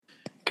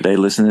G'day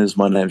listeners,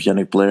 my name's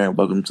Jannik, Blair, and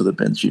welcome to the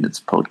Bench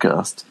Units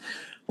podcast.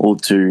 All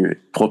too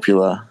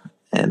popular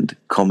and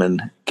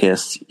common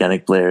guest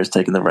Jannik Blair has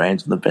taken the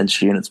reins on the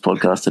Bench Units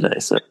podcast today,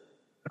 so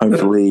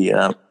hopefully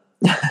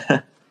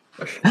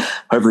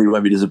hopefully you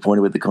won't be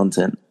disappointed with the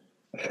content.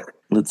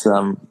 Let's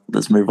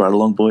move right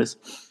along, boys.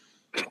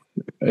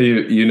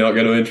 You're not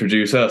going to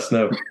introduce us?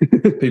 No.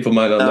 People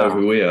might not know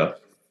who we are.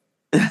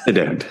 They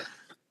don't.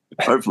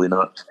 Hopefully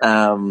not.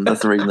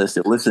 That's the reason they're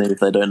still listening, if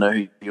they don't know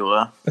who you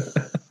are.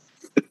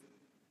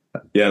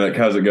 Jannik,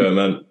 how's it going,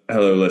 man?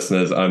 Hello,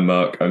 listeners. I'm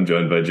Mark. I'm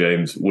joined by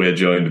James. We're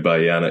joined by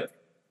Jannik.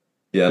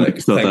 Jannik, I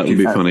thought that would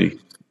be funny.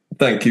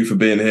 Thank you for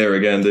being here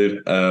again,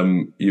 dude.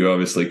 You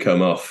obviously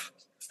come off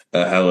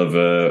a hell of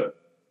a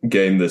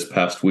game this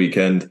past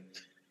weekend,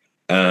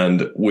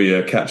 and we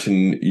are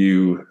catching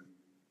you.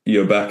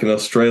 You're back in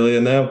Australia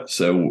now,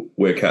 so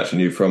we're catching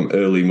you from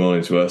early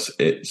morning to us.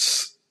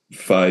 It's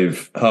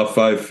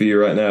 5:30 for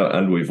you right now,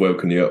 and we've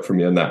woken you up from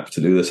your nap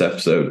to do this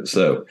episode.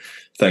 So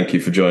thank you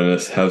for joining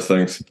us. How's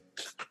things?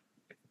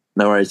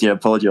 No worries. Yeah,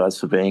 apologise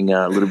for being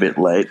a little bit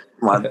late.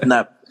 My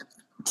nap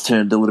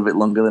turned a little bit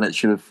longer than it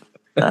should have.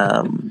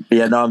 But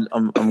yeah, no,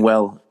 I'm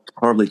well.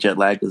 Horribly jet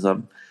lagged because I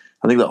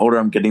think the older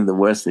I'm getting, the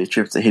worse these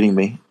trips are hitting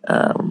me.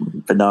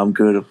 But no, I'm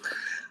good.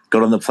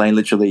 Got on the plane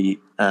literally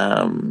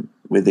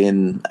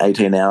within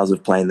 18 hours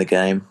of playing the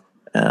game.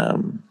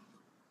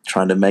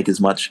 Trying to get as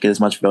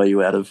much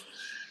value out of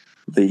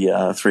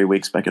the 3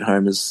 weeks back at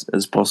home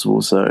as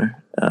possible. So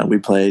we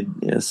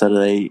played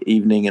Saturday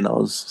evening, and I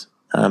was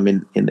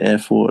in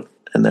airport,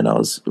 and then I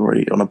was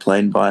already on a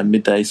plane by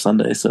midday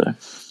Sunday. So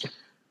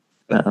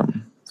yeah.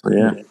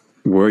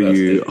 Were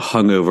you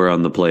hungover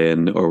on the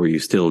plane, or were you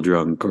still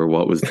drunk, or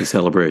what was the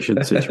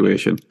celebration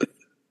situation?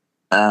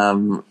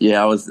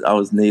 Yeah, I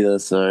was neither.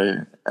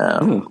 So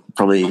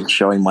probably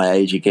showing my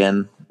age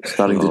again,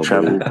 starting to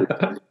travel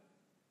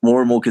more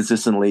and more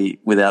consistently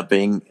without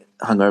being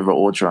hungover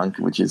or drunk,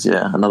 which is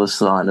another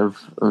sign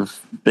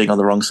of being on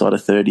the wrong side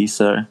of 30.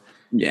 So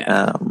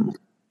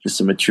just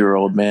a mature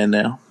old man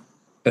now.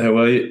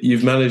 Well,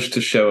 you've managed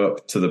to show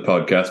up to the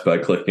podcast by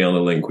clicking on the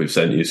link we've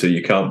sent you, so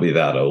you can't be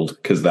that old,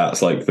 because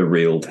that's like the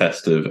real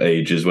test of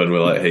ages, when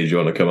we're like, hey, do you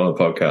want to come on a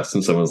podcast?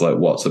 And someone's like,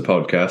 what's a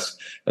podcast?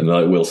 And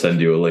they're like, we'll send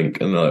you a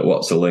link. And they're like,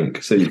 what's a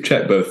link? So you've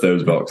checked both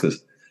those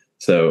boxes.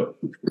 So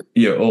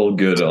you're all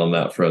good on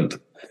that front.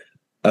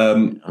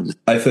 I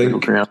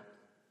think I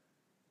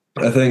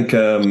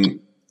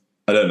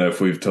don't know if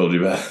we've told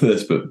you about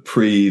this, but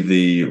pre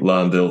the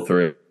Lahn-Dill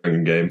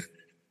Thüringia game,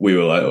 we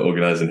were like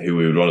organising who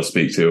we would want to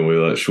speak to, and we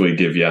were like, should we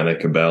give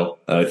Jannik a bell?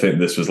 And I think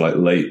this was like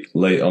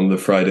late on the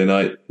Friday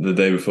night, the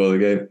day before the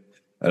game.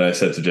 And I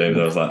said to James,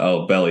 I was like,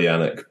 I'll bell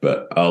Jannik,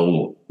 but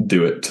I'll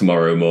do it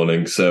tomorrow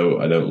morning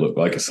so I don't look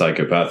like a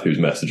psychopath who's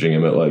messaging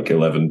him at like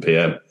 11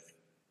 p.m.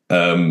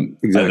 I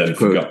then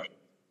forgot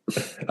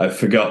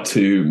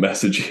to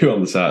message you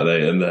on the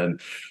Saturday, and then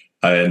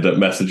I ended up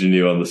messaging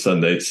you on the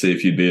Sunday to see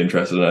if you'd be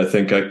interested. And I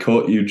think I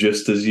caught you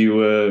just as you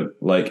were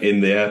like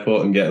in the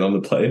airport and getting on the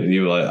plane, and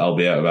you were like, I'll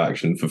be out of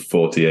action for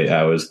 48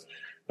 hours.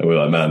 And we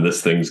were like, man,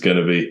 this thing's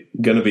gonna be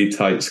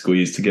tight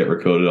squeezed to get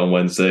recorded on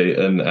Wednesday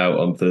and out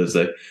on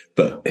Thursday.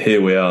 But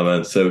here we are,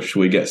 man. So should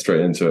we get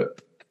straight into it?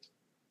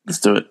 Let's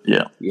do it.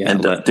 Yeah.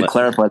 And to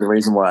clarify the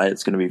reason why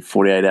it's going to be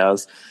 48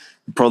 hours,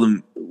 the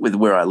problem with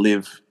where I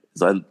live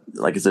is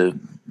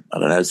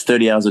it's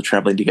 30 hours of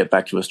traveling to get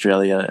back to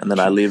Australia, and then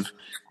I live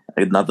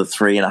another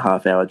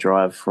 3.5 hour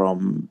drive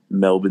from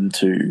Melbourne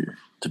to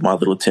my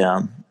little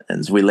town.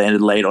 And so we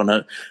landed late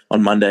on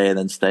Monday, and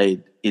then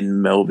stayed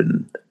in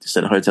Melbourne, just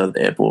at a hotel at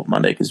the airport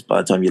Monday, because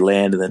by the time you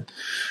land and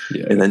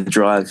then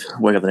drive,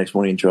 wake up the next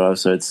morning and drive.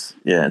 So it's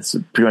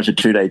pretty much a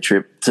 2-day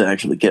trip to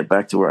actually get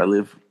back to where I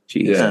live.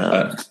 Jeez.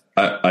 Yeah,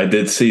 I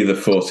did see the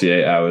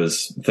 48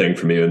 hours thing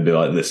from you and be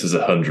like, this is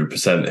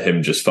 100%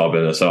 him just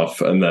fobbing us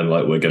off. And then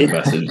like, we're going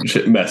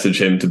to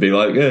message him to be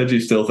like, do you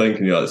still think?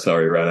 And you're like,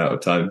 sorry, ran out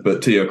of time.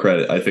 But to your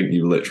credit, I think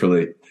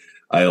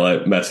I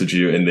like messaged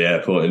you in the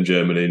airport in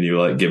Germany, and you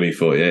were like, give me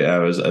 48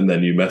 hours. And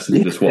then you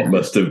messaged us what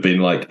must have been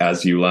like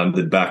as you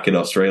landed back in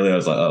Australia. I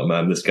was like, oh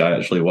man, this guy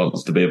actually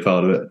wants to be a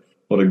part of it.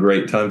 What a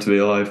great time to be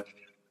alive.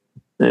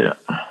 Yeah.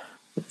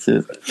 That's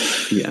it.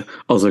 Yeah.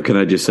 Also, can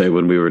I just say,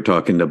 when we were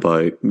talking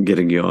about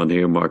getting you on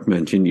here, Mark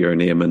mentioned your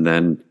name, and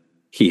then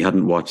he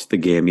hadn't watched the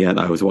game yet.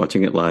 I was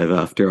watching it live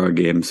after our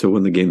game. So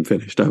when the game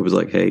finished, I was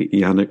like, hey,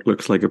 Jannik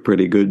looks like a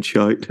pretty good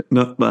shout.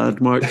 Not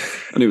bad, Mark.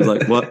 And he was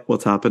like,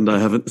 what's happened? I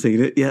haven't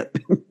seen it yet.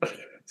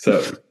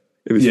 So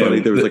it was funny.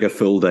 There was like a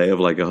full day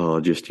of like,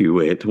 oh, just you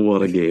wait.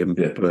 What a game.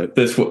 Yeah, but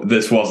this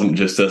wasn't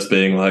just us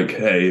being like,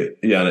 hey,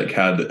 Jannik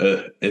had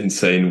an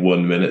insane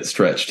 1 minute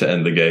stretch to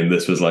end the game.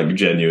 This was like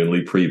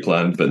genuinely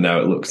pre-planned, but now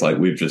it looks like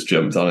we've just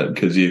jumped on it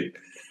because you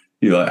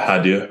like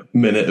had your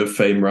minute of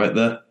fame right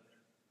there.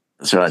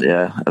 That's right,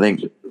 yeah. I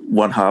think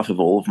one half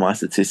of all of my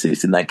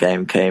statistics in that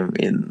game came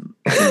in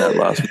that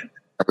last week.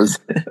 That was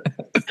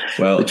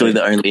literally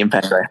the only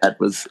impact I had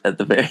was at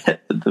the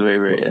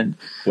very end.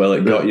 Well,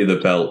 it got you the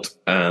belt,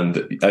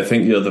 and I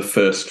think you're the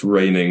first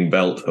reigning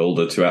belt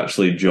holder to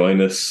actually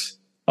join us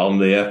on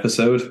the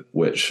episode,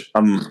 which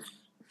I'm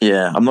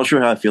not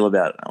sure how I feel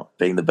about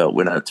being the belt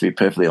winner, to be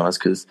perfectly honest,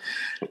 because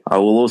I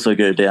will also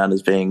go down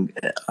as being,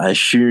 I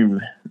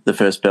assume, the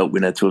first belt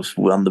winner to have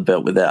won the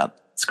belt without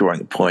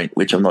scoring a point,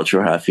 which I'm not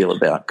sure how I feel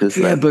about. But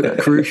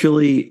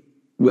crucially,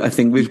 I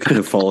think we've kind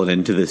of fallen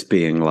into this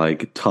being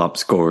like top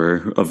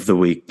scorer of the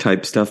week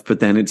type stuff, but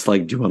then it's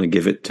like, do you want to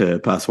give it to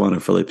Paswan or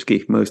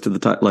Filipski most of the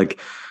time? Like,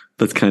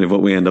 that's kind of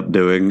what we end up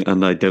doing,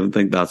 and I don't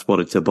think that's what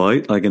it's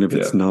about. Like, and if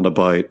it's not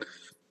about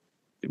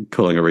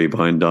pulling a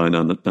rebound down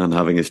and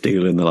having a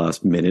steal in the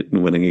last minute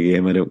and winning a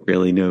game, I don't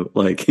really know.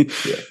 Like,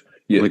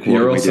 like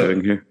what are we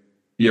doing here?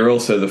 You're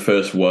also the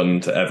first one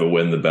to ever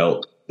win the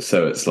belt,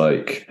 so it's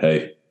like,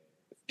 hey,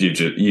 you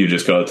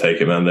just got to take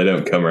it, man. They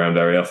don't come around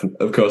very often.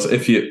 Of course,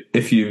 if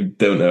you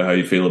don't know how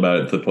you feel about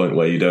it to the point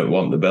where you don't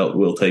want the belt,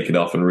 we'll take it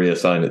off and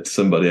reassign it to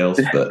somebody else.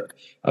 But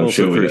I'm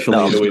sure we don't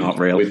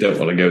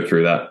want to go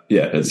through that.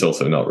 Yeah, it's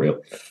also not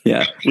real.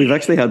 Yeah, we've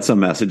actually had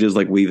some messages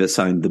like we've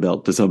assigned the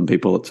belt to some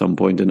people at some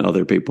point, and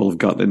other people have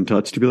gotten in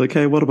touch to be like,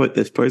 hey, what about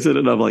this person?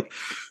 And I'm like,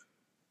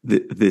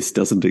 this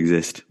doesn't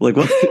exist. Like,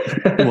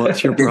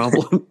 what's your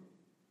problem?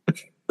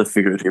 The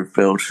figurative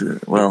belt.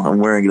 Well, I'm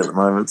wearing it at the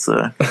moment,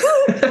 so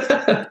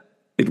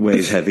it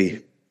weighs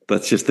heavy.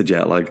 That's just the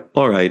jet lag.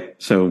 All right,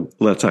 so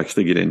let's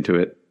actually get into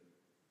it.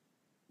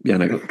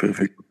 Jannik,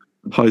 perfect.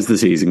 How's the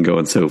season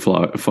going so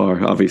far?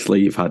 Obviously,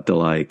 you've had to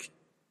like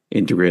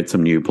integrate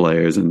some new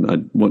players, and I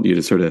want you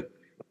to sort of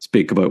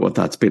speak about what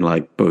that's been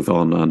like both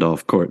on and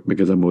off court,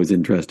 because I'm always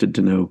interested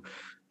to know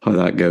how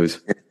that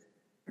goes.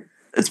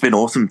 It's been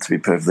awesome, to be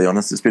perfectly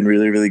honest. It's been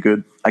really, really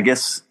good. I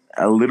guess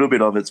a little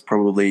bit of it's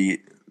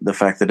probably the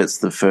fact that it's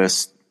the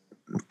first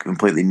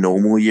completely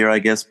normal year, I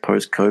guess,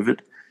 post-COVID.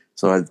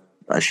 So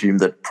I assume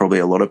that probably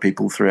a lot of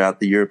people throughout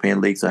the European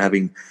leagues are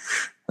having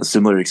a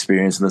similar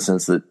experience in the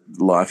sense that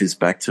life is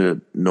back to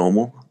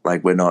normal.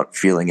 Like, we're not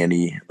feeling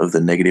any of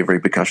the negative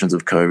repercussions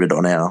of COVID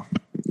on our,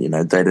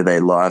 day-to-day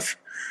life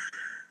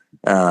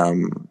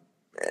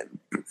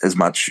as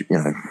much,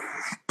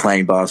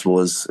 playing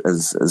basketball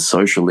as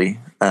socially.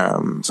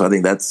 So I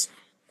think that's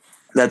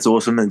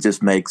awesome, and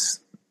just makes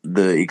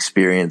the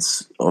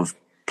experience of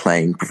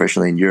playing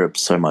professionally in Europe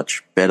so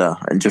much better,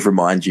 and just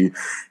reminds you,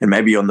 and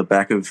maybe on the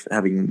back of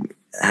having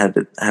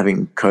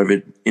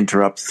COVID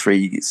interrupt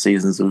 3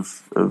 seasons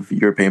of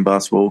European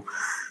basketball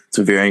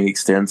to varying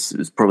extents,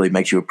 it probably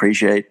makes you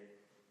appreciate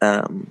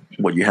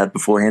what you had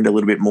beforehand a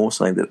little bit more,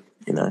 saying that,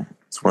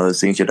 it's one of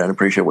those things you don't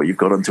appreciate what you've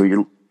got until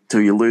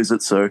you lose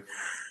it. So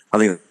I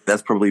think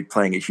that's probably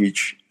playing a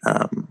huge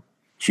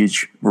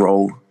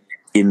role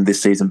in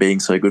this season being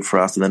so good for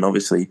us. And then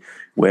obviously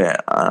we're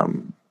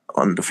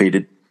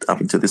undefeated up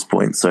until this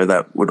point, so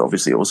that would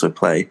obviously also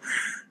play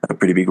a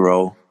pretty big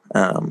role.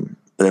 But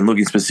then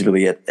looking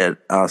specifically at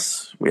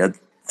us, we had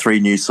 3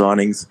 new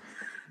signings,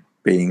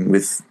 being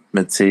with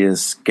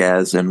Matthias,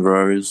 Gaz and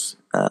Rose,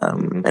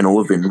 and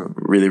all have been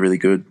really, really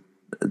good.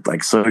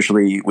 Like,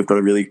 socially, we've got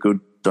a really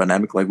good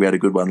dynamic. Like, we had a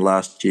good one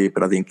last year,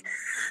 but I think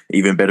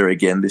even better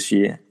again this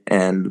year.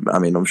 And I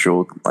mean, I'm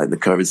sure like the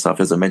COVID stuff,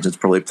 as I mentioned, is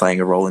probably playing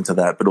a role into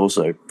that, but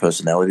also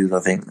personalities. I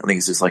think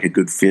it's just like a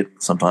good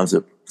fit. Sometimes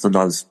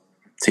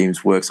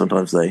teams work,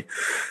 sometimes they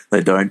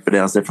don't, but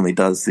ours definitely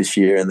does this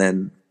year. And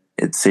then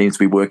it seems to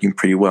be working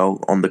pretty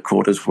well on the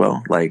court as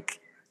well. Like,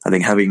 I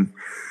think having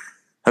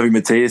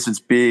Matthias is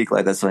big.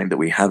 Like, that's something that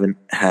we haven't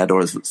had,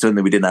 or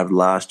certainly we didn't have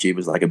last year,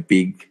 was like a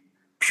big,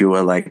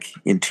 pure, like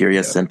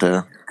interior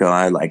center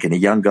guy, like, and a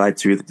young guy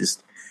too, that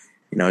just,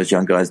 as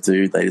young guys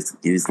do,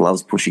 he just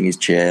loves pushing his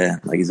chair.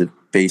 Like, he's a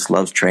beast,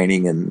 loves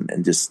training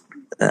and just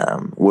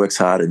works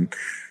hard. And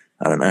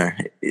I don't know,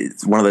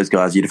 it's one of those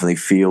guys you definitely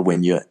feel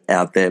when you're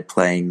out there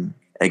playing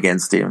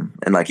against him.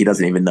 And like, he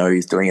doesn't even know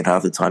he's doing it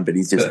half the time, but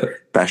he's just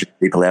bashing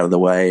people out of the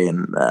way.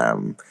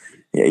 And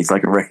he's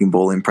like a wrecking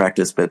ball in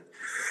practice, but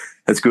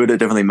it's good. It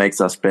definitely makes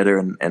us better.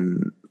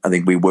 And I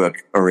think we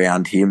work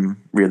around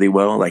him really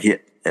well. Like,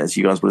 as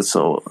you guys would have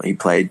saw, he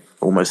played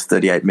almost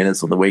 38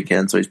 minutes on the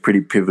weekend, so he's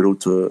pretty pivotal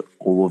to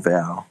all of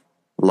our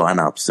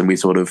lineups. And we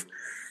sort of,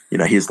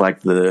 he's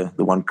like the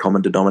one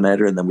common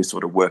denominator, and then we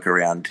sort of work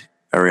around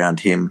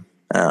him,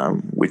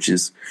 which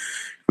is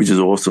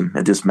awesome.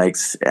 It just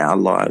makes our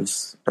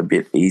lives a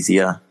bit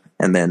easier.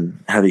 And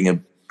then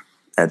having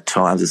at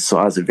times a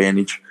size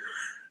advantage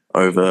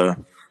over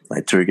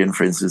like Thüringia,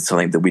 for instance,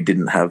 something that we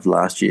didn't have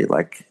last year.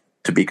 Like,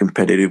 to be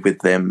competitive with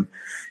them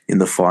in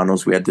the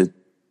finals, we had to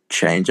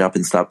change up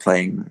and start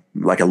playing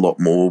like a lot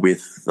more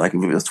with, like,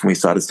 that's when we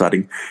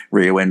starting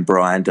Rio and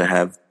Brian to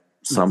have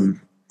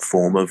some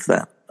form of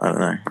that, I don't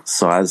know,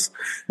 size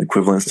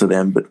equivalence to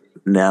them. But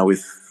now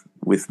with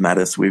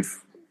Mattis,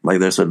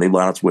 there's certainly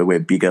lineups where we're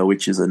bigger,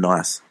 which is a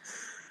nice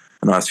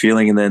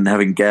feeling. And then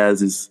having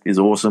Gaz is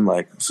awesome.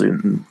 Like,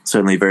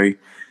 certainly very,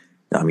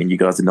 I mean, you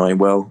guys know him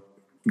well,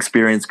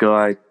 experienced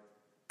guy,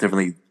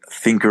 definitely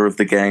thinker of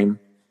the game,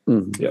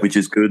 which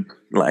is good.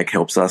 Like,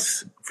 helps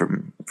us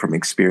from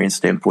experience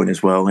standpoint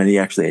as well. And he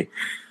actually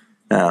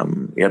he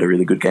had a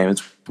really good game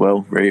as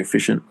well, very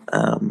efficient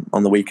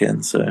on the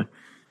weekend. So,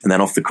 and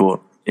then off the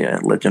court,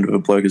 legend of a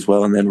bloke as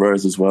well. And then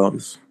Rose as well,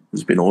 is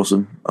has been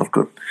awesome. I've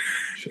got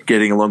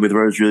getting along with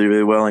Rose really,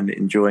 really well and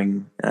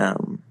enjoying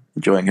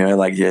her.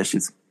 Like, yeah,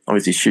 she's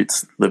obviously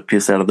shoots the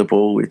piss out of the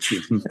ball, which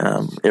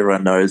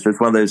everyone knows. But it's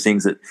one of those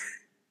things that,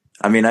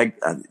 I mean,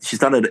 she's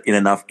done it in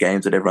enough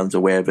games that everyone's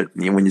aware. But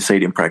when you see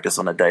it in practice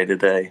on a day to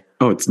day,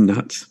 it's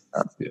nuts.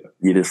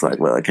 You're just like,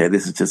 well, okay,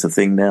 this is just a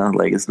thing now.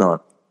 Like, it's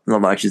not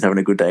like she's having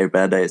a good day or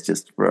bad day. It's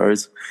just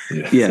Rose.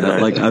 Yeah. So,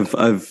 like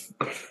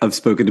I've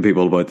spoken to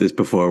people about this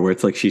before, where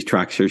it's like she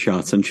tracks her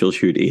shots and she'll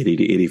shoot 80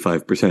 to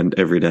 85%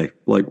 every day,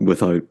 like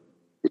without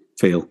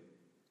fail.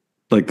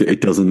 Like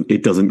it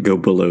doesn't go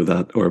below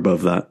that or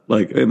above that.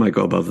 Like it might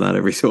go above that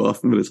every so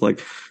often, but it's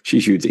like she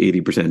shoots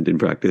 80% in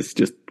practice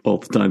just all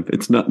the time.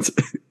 It's nuts.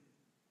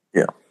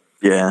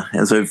 Yeah.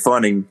 And so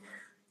finding,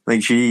 I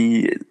think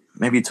she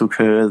maybe took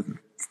her a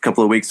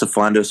couple of weeks to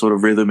find her sort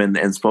of rhythm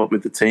and spot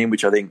with the team,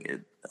 which I think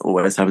it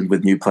always happens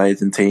with new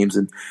players and teams,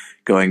 and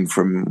going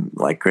from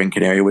like Gran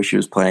Canaria where she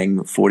was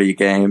playing 40 a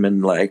game,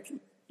 and like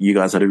you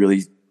guys had a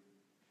really,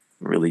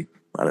 really,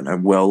 I don't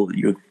know,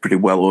 you're a pretty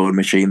well-oiled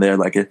machine there,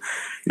 like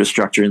your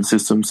structure and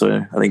system.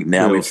 So I think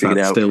now we've figured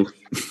out. Still.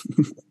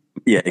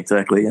 Yeah,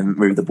 exactly, and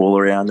move the ball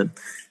around and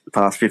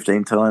pass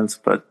 15 times.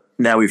 But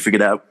now we've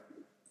figured out,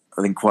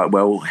 I think, quite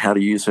well how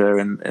to use her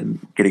and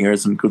getting her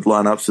some good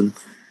lineups. And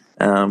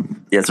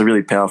it's a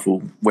really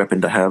powerful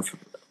weapon to have,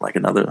 like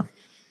another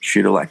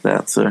shooter like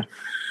that. So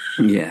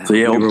yeah,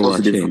 we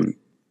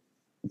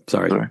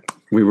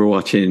were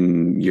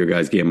watching your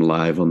guys' game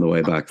live on the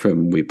way back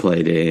from, we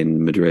played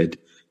in Madrid.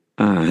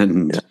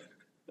 And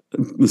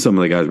some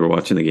of the guys were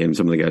watching the game.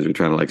 Some of the guys were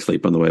trying to like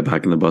sleep on the way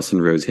back in the bus,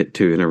 and Rose hit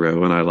 2 in a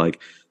row. And I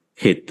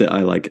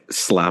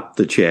slapped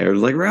the chair. It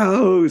was like,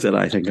 Rose! And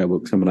I think I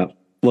woke someone up.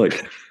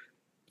 Like,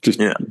 just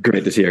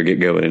great to see her get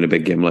going in a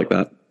big game like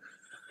that.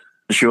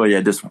 Sure, yeah,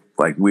 just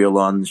like wheel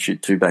on,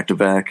 shoot 2 back to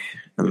back.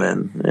 And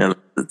then,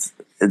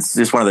 it's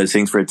just one of those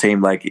things for a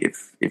team. Like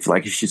if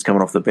she's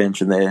coming off the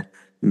bench and they're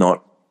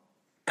not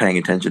paying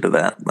attention to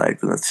that, like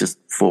then it's just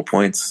 4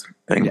 points,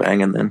 bang,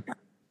 bang. And then,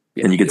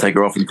 and you can take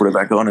her off and put her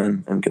back on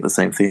and get the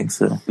same thing.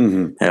 So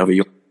however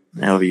you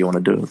want to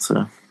do it.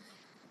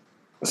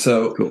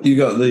 So cool. You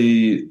got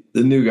the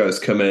new guys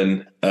come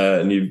in,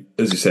 and you,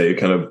 as you say, you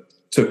kind of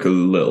took a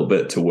little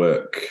bit to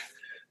work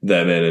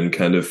them in and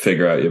kind of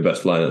figure out your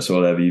best lineups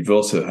or whatever. You've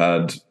also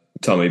had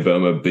Tommy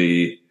Boma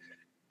be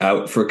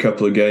out for a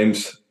couple of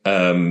games.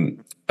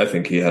 I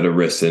think he had a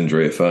wrist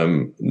injury, if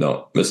I'm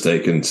not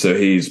mistaken. So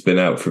he's been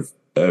out for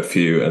a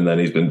few, and then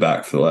he's been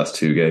back for the last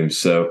 2 games.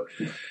 So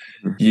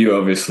you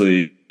guys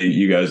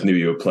knew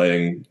you were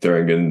playing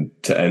Thüringen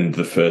to end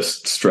the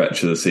first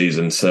stretch of the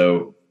season.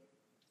 So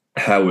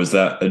how was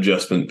that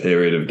adjustment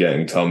period of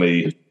getting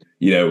Tommy,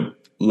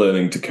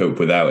 learning to cope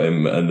without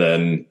him and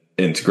then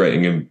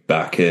integrating him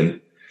back in?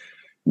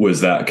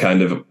 Was that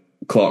kind of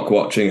clock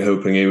watching,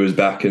 hoping he was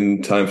back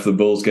in time for the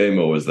Bulls game,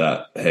 or was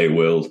that, hey,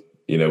 we'll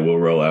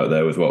roll out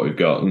there with what we've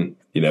got, and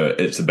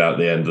it's about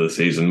the end of the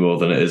season more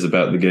than it is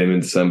about the game in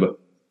December?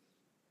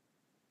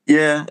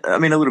 Yeah, I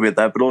mean, a little bit of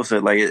that, but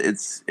also like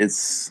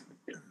it's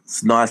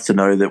nice to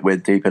know that we're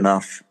deep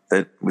enough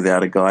that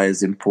without a guy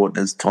as important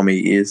as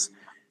Tommy is,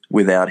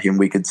 without him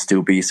we could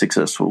still be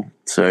successful.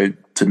 So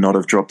to not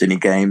have dropped any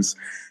games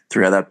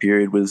throughout that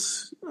period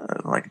was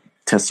like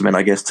testament,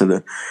 I guess, to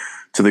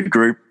the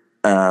group.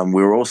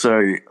 We were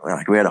also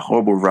like, we had a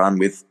horrible run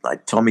with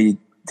like Tommy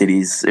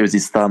it was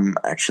his thumb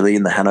actually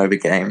in the Hanover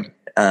game.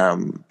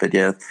 But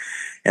yeah.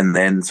 And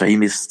then, so he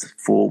missed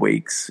 4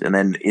 weeks. And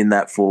then in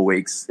that 4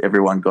 weeks,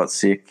 everyone got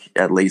sick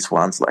at least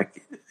once.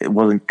 Like, it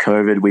wasn't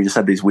COVID. We just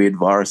had these weird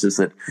viruses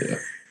that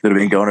have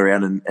been going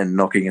around and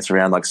knocking us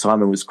around. Like,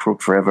 Simon was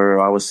crook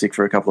forever. I was sick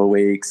for a couple of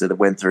weeks. And it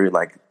went through,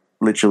 like,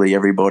 literally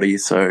everybody.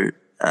 So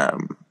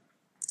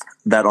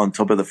that on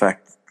top of the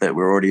fact that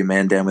we're already a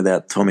man down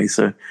without Tommy.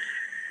 So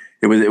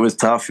it was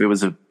tough. It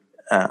was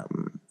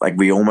like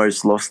we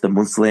almost lost the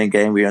Munsterland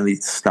game. We only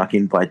snuck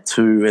in by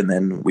 2, and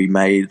then we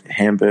made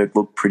Hamburg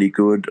look pretty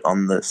good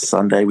on the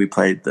Sunday. We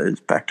played those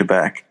back to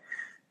back.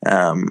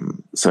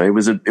 So it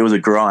was a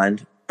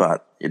grind,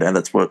 but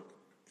that's what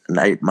an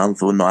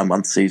 8-month or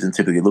 9-month season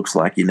typically looks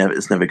like.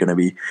 It's never going to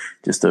be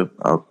just a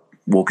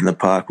walk in the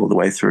park all the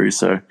way through.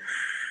 So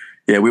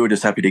yeah, we were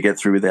just happy to get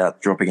through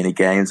without dropping any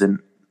games and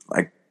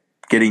like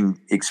getting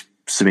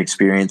some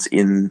experience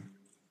in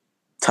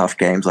tough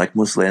games. Like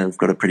Muslim have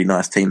got a pretty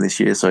nice team this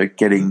year, so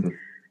getting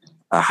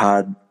a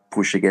hard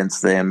push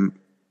against them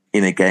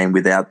in a game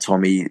without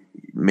Tommy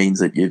means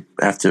that you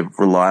have to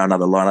rely on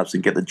other lineups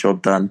and get the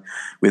job done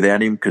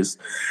without him, because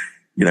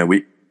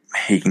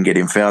he can get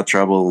in foul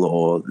trouble,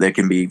 or there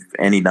can be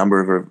any number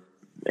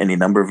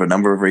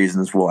of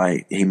reasons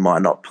why he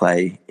might not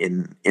play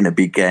in a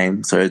big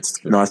game. So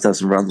it's nice to have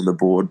some runs on the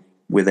board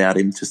without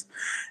him. Just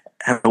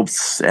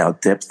helps our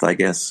depth, I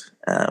guess.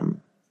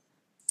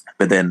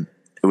 But then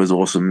it was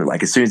awesome.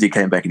 Like as soon as he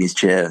came back in his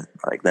chair,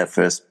 like that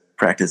first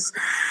practice,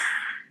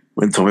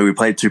 we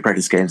played 2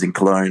 practice games in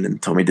Cologne,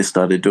 and Tommy just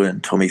started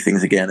doing Tommy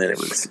things again, and it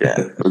was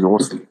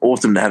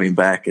awesome to have him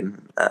back.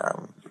 And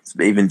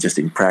even just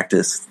in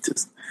practice,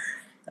 just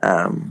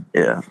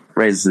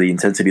raises the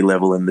intensity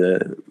level and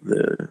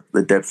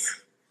the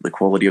depth, the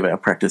quality of our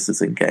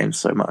practices in games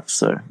so much.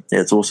 So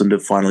yeah, it's awesome to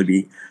finally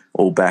be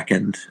all back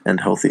and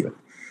healthy.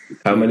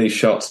 How many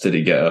shots did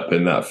he get up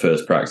in that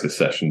first practice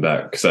session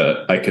back?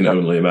 Because I can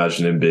only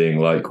imagine him being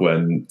like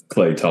when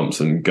Klay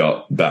Thompson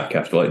got back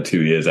after like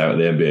 2 years out of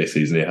the NBA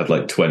season, he had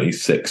like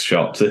 26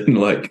 shots in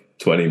like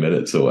 20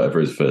 minutes or whatever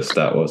his first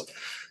stat was.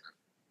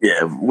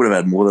 Yeah, would have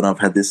had more than I've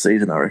had this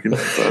season, I reckon.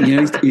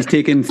 He's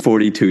taken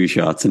 42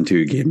 shots in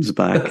 2 games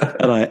back,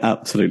 and I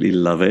absolutely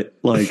love it.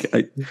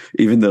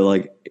 Even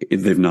though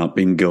they've not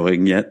been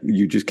going yet,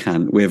 you just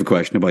can't. We have a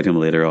question about him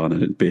later on,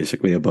 and it's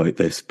basically about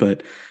this.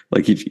 But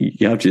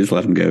you have to just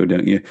let him go,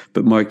 don't you?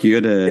 But Mark,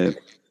 you had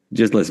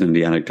just listening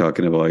to Jannik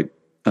talking about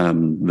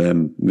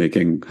them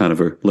making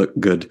Hanover look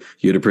good.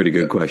 You had a pretty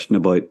good question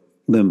about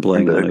them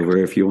playing Hanover.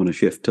 If you want to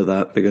shift to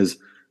that, because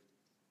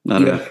I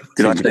don't know.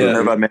 Did I say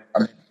Hanover? I meant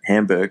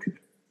Hamburg.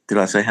 Did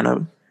I say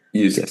Hanover?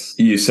 Yes.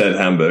 You said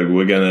Hamburg.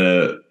 We're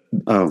gonna.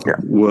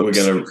 We're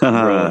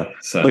gonna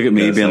look at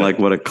me being like,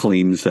 "What a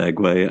clean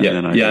segue!" Yeah,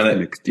 and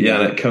then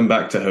Jannik, come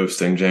back to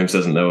hosting. James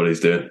doesn't know what he's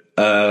doing.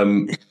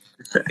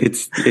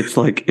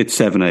 It's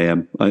 7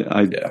 a.m.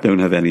 I don't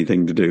have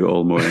anything to do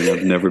all morning.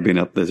 I've never been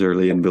up this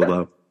early in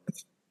Bilbao.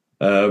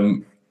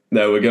 No,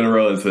 we're going to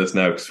roll into this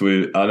now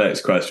because our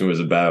next question was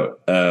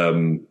about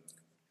kind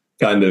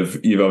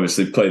of, you've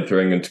obviously played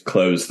Thüringen to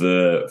close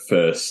the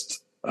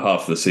first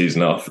half of the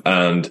season off,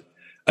 and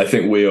I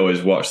think we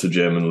always watch the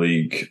German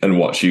league and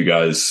watch you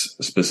guys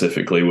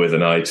specifically with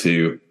an eye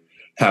to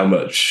how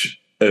much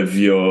of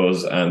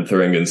yours and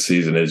Thüringen's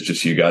season is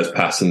just you guys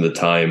passing the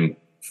time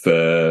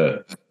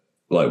for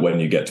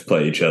when you get to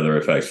play each other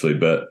effectively.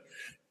 But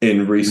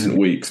in recent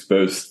weeks,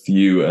 both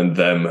you and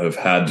them have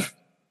had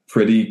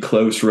pretty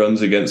close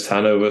runs against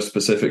Hanover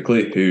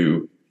specifically,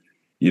 who,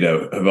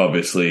 have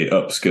obviously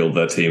upskilled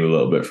their team a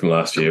little bit from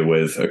last year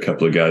with a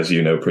couple of guys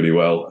pretty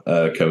well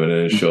coming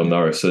in, Sean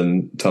Norris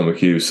and Tom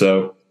McHugh.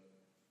 So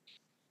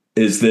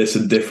is this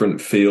a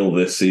different feel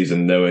this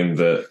season, knowing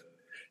that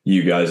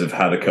you guys have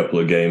had a couple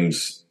of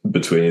games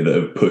between you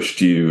that have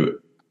pushed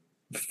you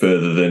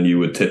further than you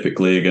would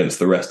typically against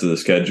the rest of the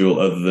schedule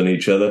other than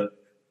each other?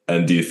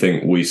 And do you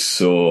think we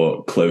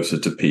saw closer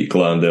to peak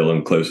Lahn-Dill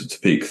and closer to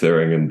peak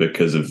Thüringen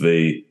because of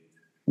the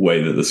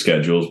way that the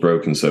schedule's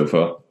broken so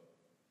far?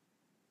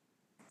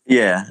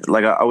 Yeah,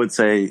 I would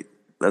say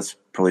that's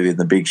probably been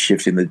the big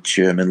shift in the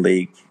German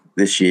league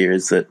this year,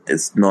 is that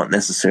it's not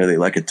necessarily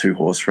like a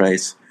 2-horse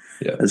race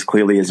as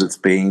clearly as it's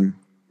been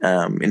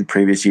in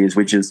previous years,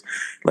 which is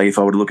if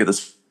I were to look at the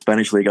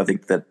Spanish league, I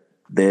think that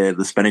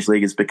the Spanish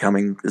league has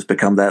become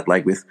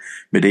that, with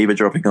Mediva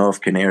dropping off,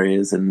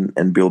 Canarias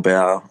and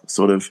Bilbao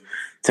sort of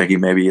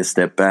taking maybe a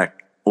step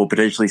back, or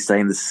potentially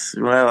staying this.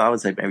 Well, I would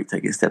say maybe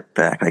taking a step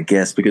back, I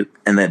guess,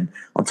 and then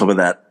on top of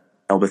that,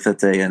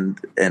 Albacete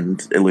and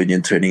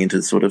Ilunion turning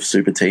into sort of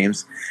super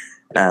teams.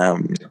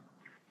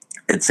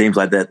 It seems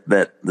like that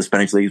the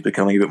Spanish league is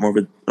becoming a bit more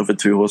of a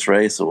 2-horse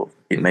race, or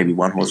maybe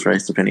 1-horse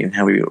race, depending on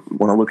how we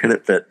want to look at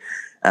it. But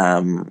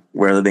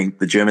where I think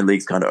the German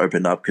league's kind of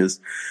opened up, because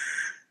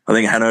I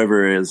think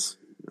Hanover is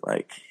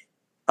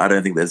I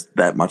don't think there's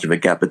that much of a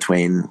gap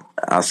between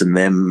us and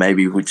them,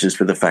 maybe just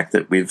for the fact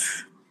that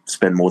we've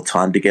spent more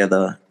time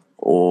together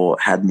or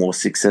had more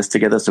success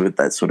together. So with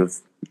that sort of,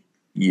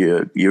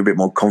 you're a bit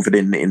more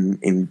confident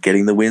in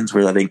getting the wins,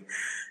 whereas I think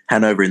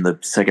Hanover in the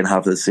second half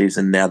of the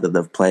season, now that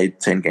they've played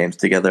 10 games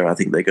together, I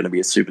think they're going to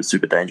be a super,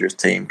 super dangerous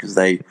team, because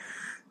they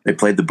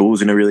played the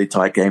Bulls in a really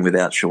tight game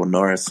without Sean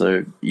Norris.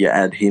 So you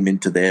add him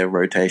into their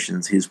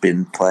rotations. He's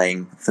been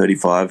playing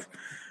 35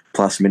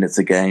 plus minutes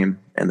a game,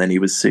 and then he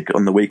was sick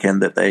on the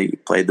weekend that they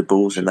played the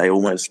Bulls, and they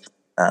almost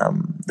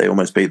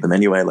beat them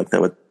anyway. They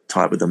were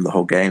tight with them the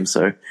whole game.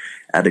 So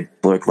add a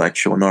bloke like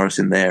Sean Norris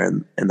in there,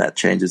 and that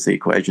changes the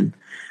equation.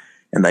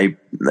 And they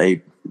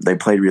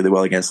played really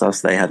well against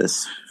us. They had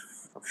us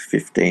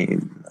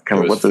 15. I can't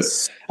remember what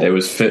this. It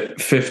was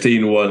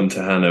 15-1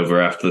 to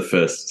Hanover after the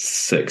first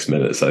 6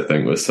 minutes, I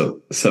think, was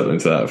something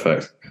to that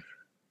effect.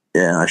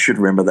 Yeah, I should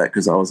remember that,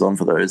 because I was on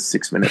for those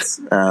 6 minutes.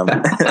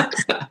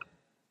 That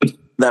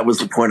was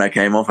the point I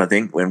came off, I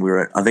think, when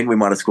I think we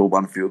might have scored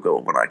 1 field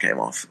goal when I came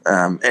off.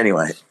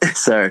 Anyway,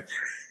 so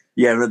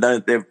yeah,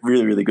 they're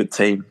really, really good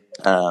team.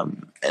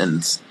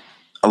 And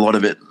a lot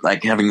of it,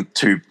 having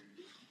 2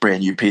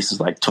 brand new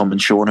pieces like Tom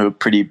and Sean, who are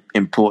pretty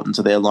important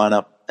to their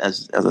lineup.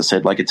 As I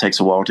said, it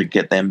takes a while to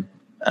get them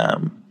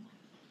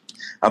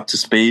up to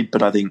speed,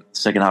 but I think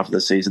second half of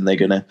the season they're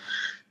gonna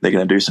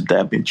do some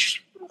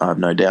damage. I have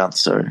no doubt.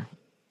 So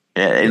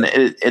yeah, and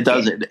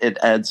it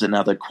adds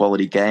another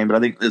quality game. But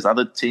I think there's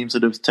other teams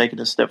that have taken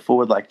a step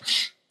forward, like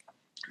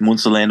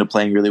Munsterland are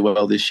playing really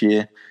well this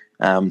year.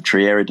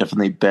 Trier are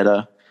definitely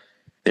better.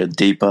 They're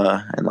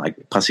deeper, and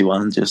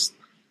Pasiwan, just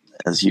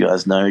as you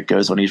guys know,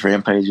 goes on his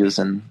rampages,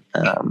 and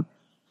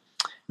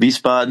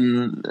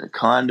Wiesbaden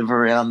kind of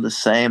around the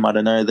same. I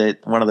don't know. They're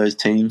one of those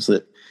teams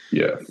that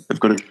they've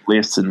got a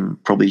list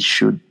and probably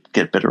should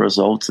get better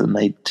results than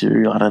they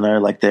do. I don't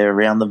know. They're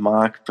around the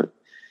mark, but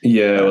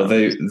well,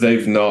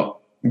 they've not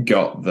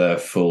got their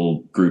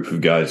full group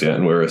of guys yet,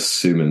 and we're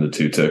assuming the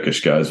 2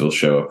 Turkish guys will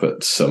show up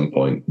at some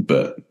point.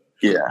 But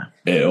yeah,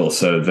 it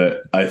also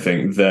that I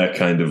think they're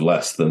kind of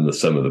less than the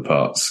sum of the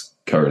parts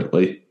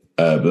currently.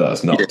 But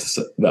that's not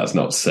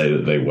to say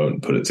that they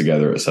won't put it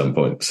together at some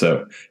point.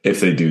 So if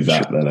they do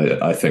that,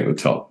 then I think the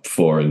top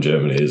 4 in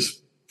Germany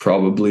is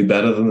probably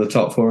better than the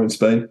top 4 in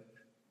Spain.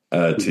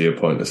 To your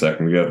point a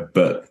second ago,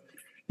 but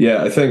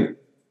yeah, I think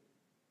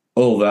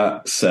all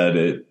that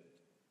said,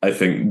 I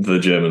think the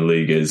German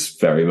league is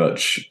very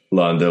much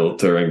Lahn-Dill,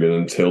 Thüringen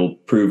until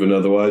proven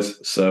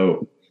otherwise.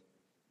 So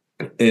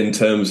in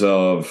terms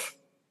of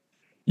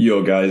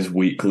your guys'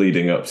 week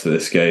leading up to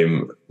this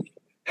game,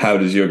 how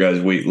does your guys'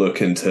 week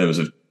look in terms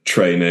of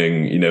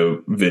training,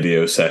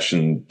 video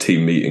session,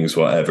 team meetings,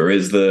 whatever?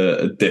 Is there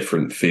a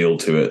different feel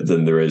to it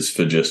than there is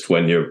for just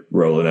when you're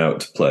rolling out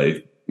to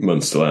play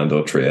Münsterland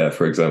or Trier,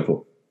 for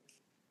example?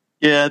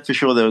 Yeah, for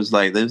sure. There's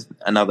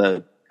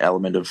another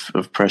element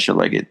of pressure.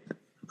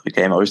 The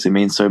game obviously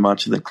means so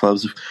much. The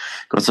clubs have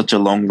got such a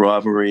long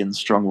rivalry and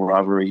strong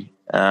rivalry.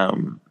 I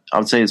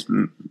would say it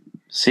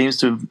seems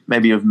to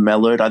maybe have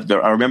mellowed.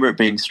 I remember it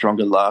being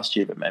stronger last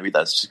year, but maybe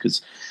that's just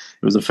because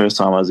it was the first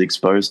time I was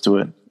exposed to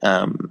it.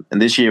 And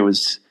this year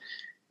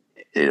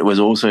it was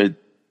also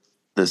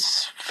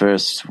this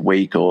first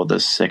week or the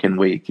second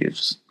week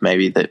is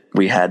maybe that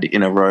we had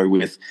in a row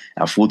with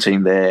our full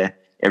team there,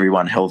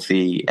 everyone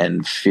healthy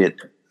and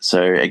fit.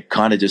 So it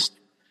kind of just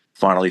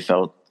finally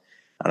felt,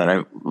 I don't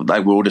know,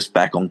 like we were all just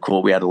back on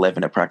court. We had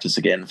 11 at practice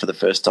again for the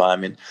first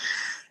time in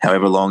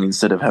however long,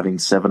 instead of having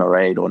 7 or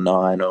 8 or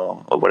 9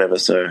 or whatever.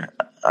 So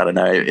I don't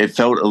know. It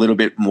felt a little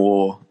bit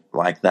more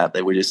like that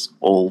we're just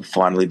all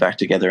finally back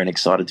together and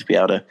excited to be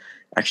able to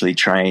actually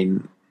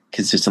train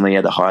consistently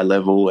at a high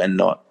level and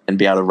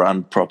be able to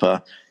run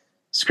proper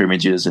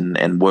scrimmages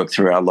and work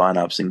through our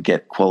lineups and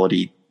get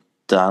quality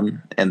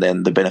done. And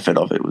then the benefit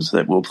of it was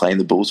that we were playing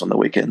the Bulls on the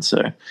weekend. So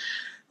I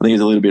think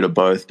it's a little bit of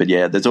both. But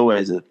yeah, there's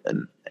always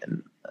an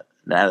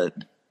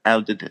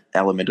added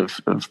element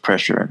of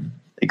pressure and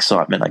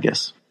excitement, I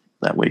guess,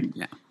 that week.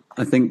 Yeah,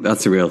 I think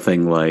that's the real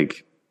thing.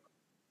 Like,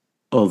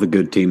 all the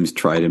good teams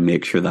try to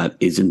make sure that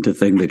isn't a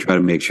thing. They try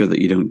to make sure that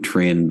you don't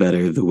train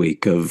better the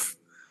week of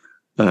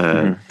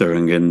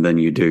Thüringen than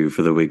you do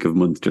for the week of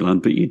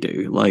Münsterland, but you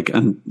do.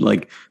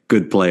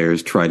 Good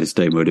players try to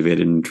stay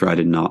motivated and try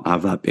to not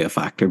have that be a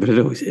factor, but it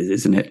always is,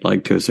 isn't it?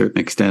 Like, to a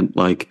certain extent,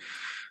 and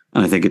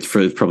I think it's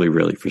probably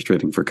really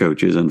frustrating for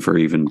coaches and for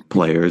even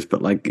players,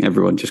 but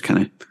everyone just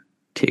kind of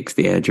takes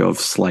the edge off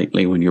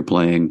slightly when you're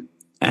playing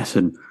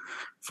Essen,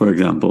 for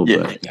example.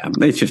 Yeah. But yeah,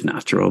 it's just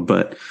natural.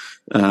 But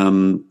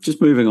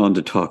just moving on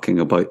to talking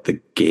about the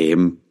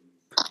game.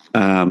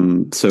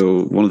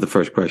 So one of the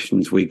first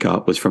questions we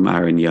got was from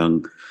Aaron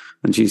Young,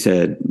 and she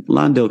said,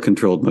 Lahn-Dill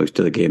controlled most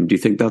of the game. Do you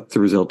think that's the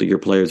result of your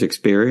players'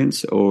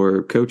 experience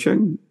or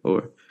coaching?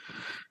 Or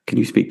can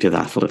you speak to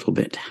that a little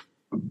bit?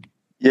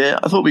 Yeah,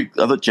 I thought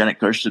Jannik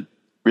coached it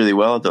really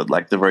well. I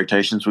thought the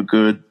rotations were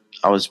good.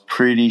 I was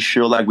pretty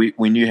sure,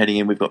 we knew heading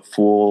in, we've got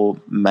 4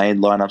 main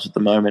lineups at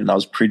the moment, and I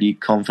was pretty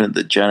confident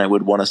that Jannik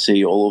would want to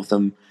see all of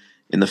them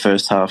in the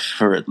first half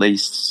for at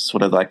least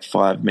sort of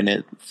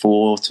 5-minute,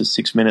 4 to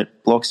 6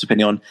 minute blocks,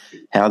 depending on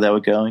how they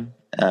were going.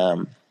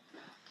 The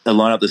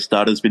lineup that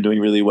started has been doing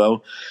really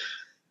well.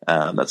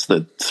 That's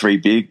the 3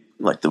 big,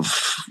 the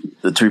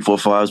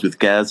 2-4-5s with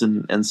Gaz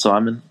and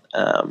Simon.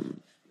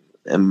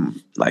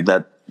 And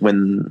that,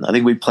 when I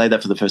think we played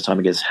that for the first time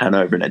against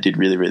Hanover, and it did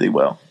really, really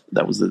well.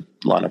 That was the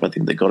lineup I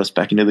think that got us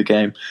back into the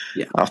game.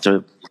 Yeah.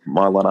 After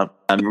my lineup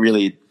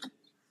really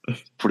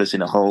put us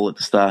in a hole at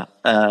the start.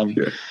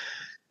 Sure.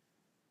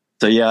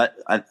 So yeah,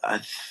 I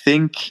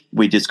think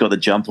we just got the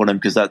jump on them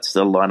because that's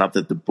the lineup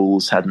that the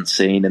Bulls hadn't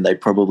seen, and they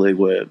probably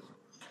were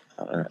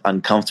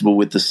uncomfortable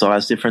with the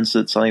size difference.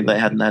 That's something they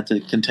hadn't had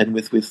to contend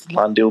with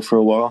Lahn-Dill for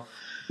a while.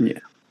 Yeah.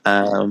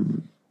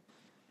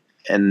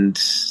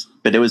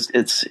 But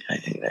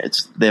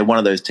they're one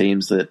of those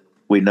teams that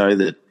we know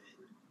that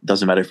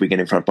doesn't matter if we get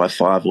in front by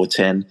 5 or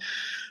 10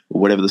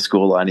 or whatever the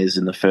scoreline is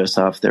in the first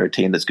half. They're a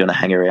team that's going to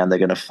hang around. They're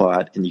going to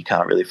fight, and you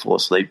can't really fall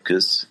asleep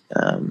because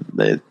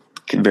they're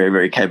very,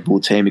 very capable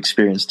team,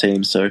 experienced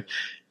team. So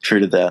true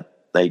to that,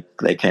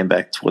 they came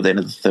back toward the end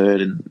of the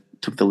third and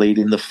took the lead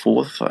in the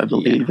fourth, I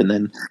believe, and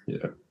then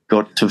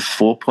got to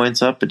 4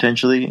 points up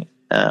potentially.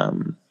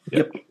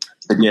 Yep.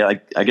 But yeah,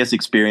 I guess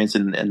experience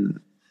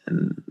and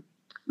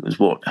was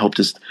what helped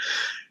us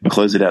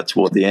close it out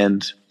toward the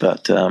end.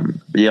 But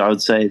yeah, I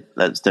would say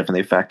that's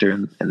definitely a factor,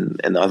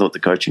 and I thought the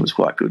coaching was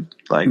quite good,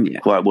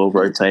 quite well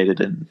rotated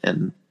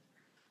and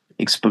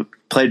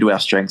played to our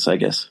strengths, I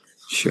guess.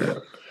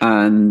 Sure.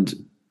 And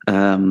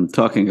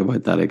talking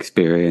about that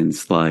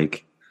experience,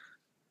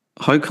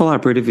 how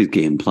collaborative is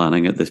game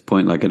planning at this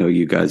point? I know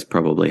you guys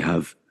probably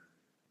have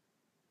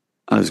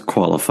as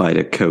qualified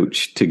a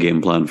coach to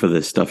game plan for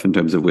this stuff in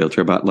terms of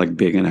wheelchair,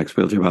 being an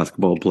ex-wheelchair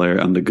basketball player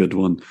and a good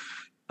one,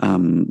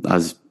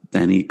 as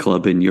any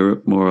club in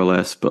Europe, more or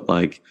less. But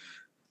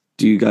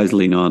do you guys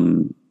lean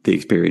on the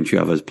experience you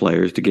have as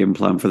players to game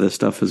plan for this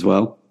stuff as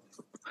well?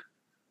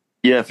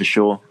 Yeah, for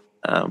sure.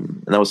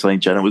 And that was something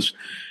Janet was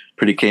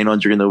pretty keen on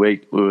during the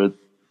week. We were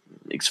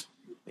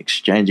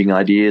exchanging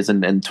ideas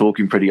and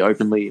talking pretty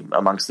openly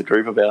amongst the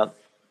group about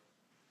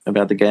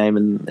the game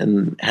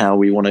and how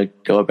we want to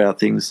go about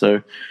things.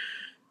 So,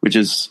 which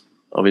is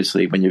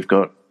obviously, when you've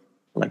got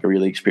like a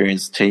really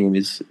experienced team,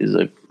 is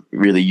a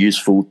really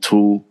useful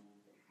tool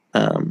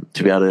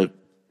to be able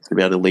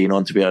to lean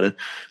on, to be able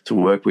to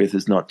work with.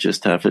 Is not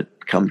just to have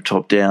it come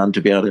top down,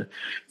 to be able to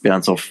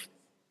bounce off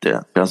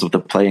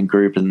the playing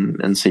group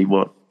and see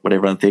what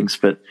everyone thinks.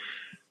 But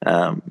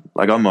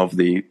like, I'm of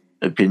the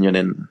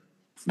opinion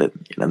that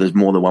there's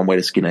more than one way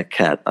to skin a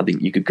cat. I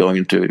think you could go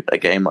into a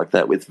game like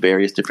that with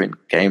various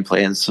different game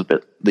plans,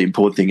 but the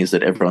important thing is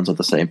that everyone's on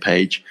the same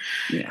page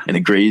and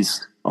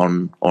agrees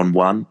on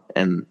one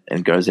and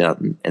goes out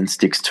and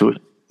sticks to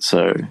it.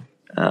 So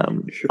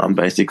I'm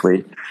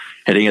basically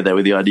heading at that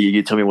with the idea,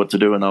 you tell me what to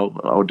do and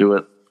I'll do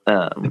it,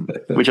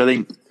 which I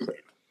think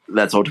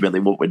that's ultimately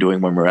what we're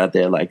doing when we're out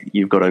there. Like,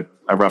 you've got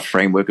a rough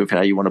framework of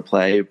how you want to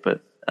play,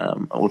 but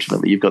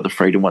ultimately you've got the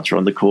freedom once you're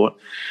on the court.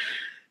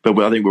 But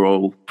I think we're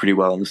all pretty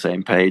well on the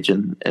same page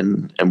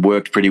and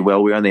worked pretty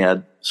well. We only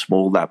had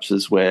small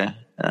lapses where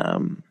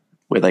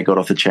they got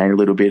off the chain a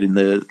little bit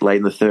late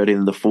in the third and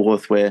in the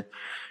fourth, where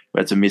we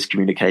had some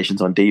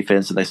miscommunications on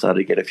defense and they started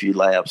to get a few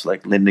layups.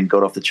 Like, Lyndon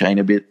got off the chain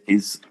a bit.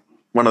 He's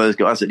one of those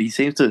guys that he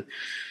seems to,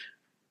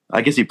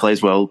 I guess he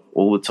plays well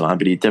all the time,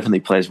 but he definitely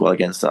plays well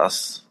against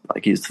us.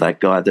 Like, he's that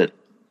guy that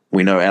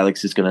we know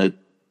Alex is going to,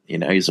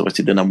 he's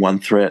obviously the number one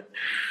threat.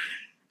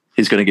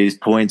 He's going to get his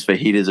points for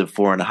heaters of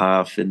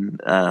 4.5,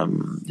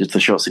 and just the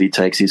shots that he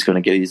takes, he's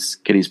going to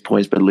get his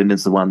points. But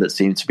Lyndon's the one that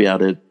seems to be able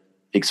to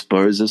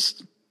expose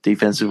us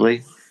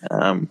defensively.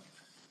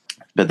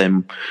 But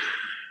then,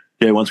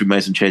 once we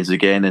made some changes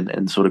again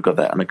and sort of got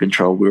that under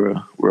control,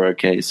 we're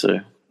okay.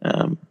 So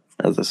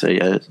as I say,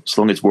 as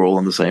long as we're all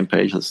on the same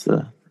page, that's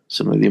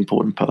certainly the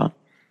important part.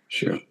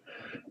 Sure.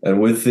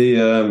 And with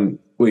the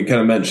we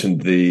kind of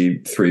mentioned the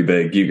three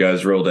big. You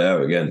guys rolled it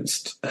out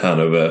against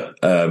Hanover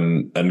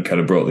and kind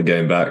of brought the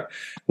game back.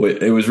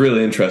 It was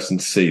really interesting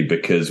to see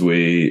because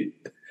we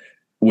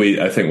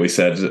I think we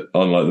said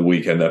on like the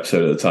weekend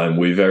episode at the time,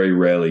 we very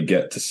rarely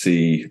get to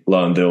see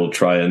Lahn-Dill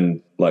try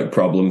and like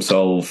problem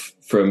solve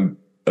from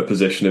a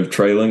position of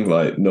trailing.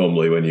 Like,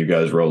 normally when you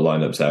guys roll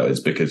lineups out, it's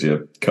because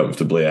you're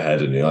comfortably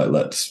ahead and you're like,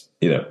 let's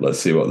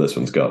see what this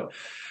one's got.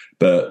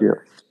 But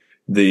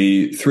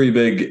the three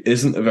big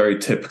isn't a very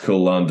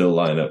typical Lahn-Dill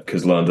lineup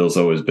because Lahn-Dill's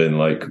always been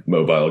like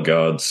mobile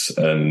guards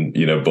and,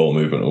 ball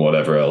movement and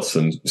whatever else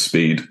and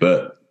speed.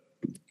 But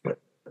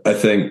I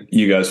think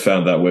you guys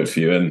found that worked for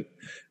you. And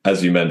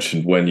as you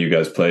mentioned, when you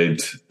guys played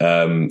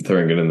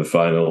Thüringen in the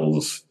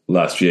finals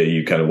last year,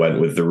 you kind of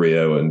went with the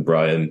Rio and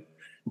Brian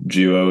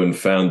duo and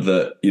found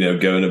that,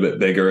 going a bit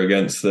bigger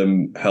against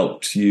them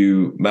helped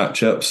you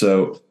match up.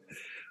 So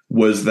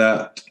was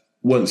that,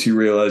 once you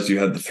realized you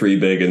had the three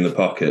big in the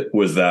pocket,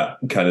 was that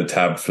kind of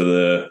tabbed for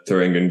the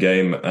Thüringen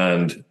game?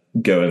 And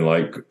going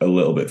like a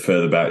little bit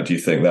further back, do you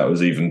think that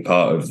was even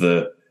part of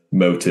the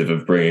motive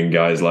of bringing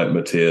guys like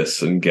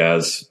Matthias and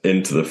Gaz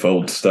into the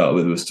fold to start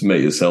with, was to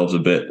make yourselves a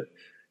bit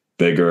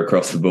bigger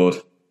across the board?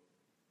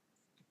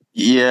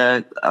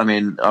 Yeah, I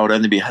mean, I would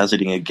only be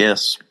hazarding a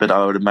guess, but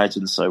I would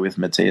imagine so with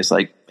Matthias.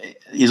 Like,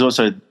 he's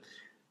also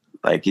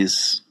like,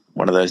 he's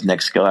one of those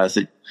next guys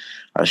that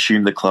I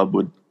assume the club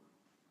would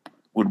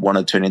want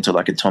to turn into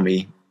like a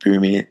Tommy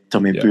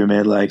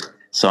Boomer, like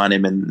sign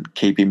him and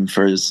keep him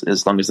for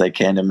as long as they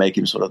can and make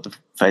him sort of the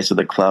face of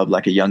the club,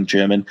 like a young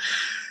German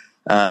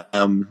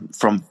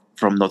from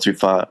not too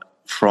far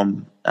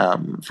from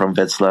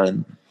Wetzlar.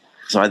 And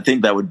so I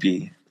think that would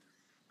be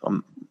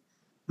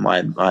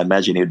I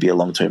imagine it would be a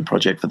long-term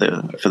project for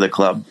the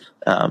club,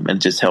 and it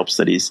just helps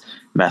that he's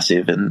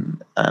massive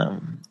and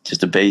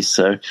just a beast.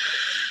 So,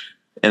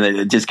 and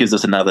it just gives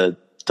us another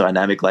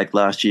dynamic. Like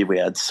last year, we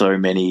had so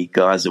many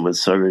guys that were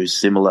so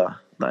similar,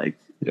 like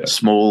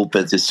small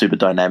but just super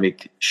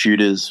dynamic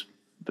shooters.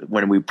 But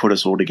when we put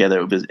us all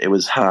together, it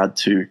was hard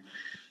to.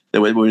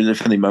 There were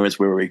definitely moments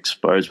where we were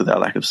exposed with our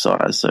lack of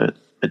size. So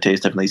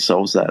Matthias definitely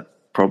solves that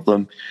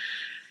problem.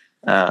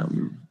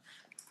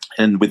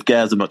 And with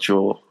Gaz, I'm not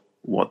sure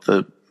what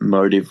the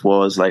motive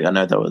was. Like, I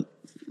know they were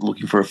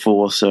looking for a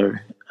 4, so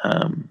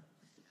I'm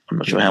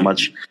not sure how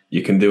much.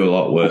 You can do a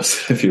lot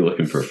worse if you're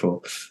looking for a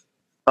 4.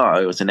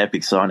 Oh, it was an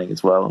epic signing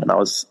as well, and I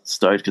was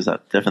stoked because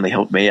that definitely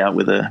helped me out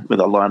with a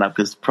lineup.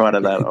 Because prior to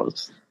that,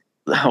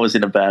 I was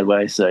in a bad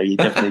way, so you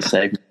definitely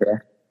saved me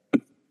there.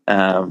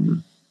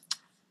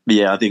 But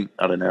yeah,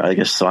 I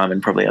guess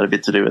Simon probably had a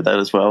bit to do with that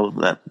as well.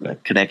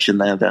 That connection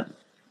there, that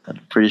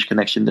British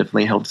connection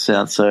definitely helped us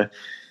out. So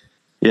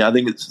yeah, I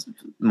think it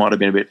might have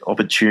been a bit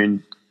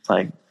opportunistic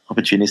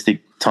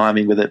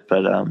timing with it,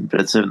 but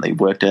it certainly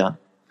worked out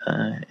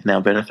in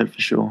our benefit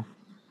for sure.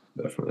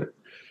 Definitely.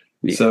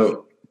 Yeah.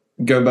 So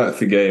going back to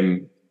the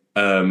game,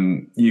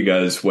 you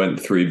guys went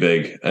 3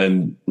 big,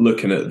 and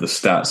looking at the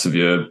stats of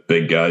your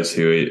big guys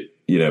who are,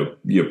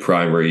 your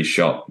primary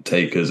shot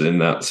takers in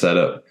that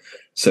setup.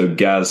 So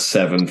Gaz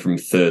 7 from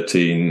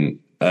 13,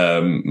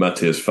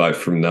 Matthias 5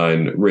 from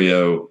 9,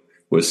 Rio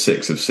was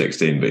 6 of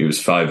 16, but he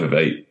was 5 of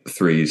 8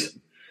 threes.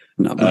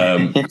 Not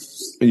bad.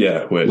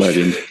 Yeah, which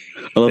legend.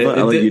 I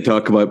love you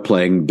talk about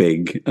playing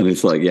big, and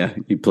it's like, yeah,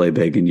 you play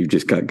big, and you've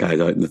just got guys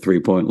out in the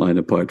 3-point line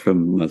apart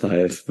from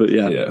Matthias. But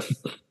yeah.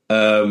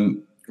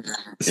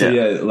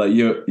 Like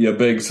your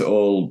bigs are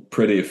all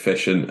pretty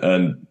efficient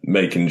and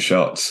making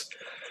shots.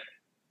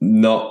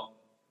 Not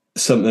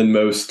something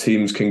most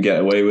teams can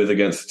get away with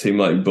against a team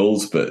like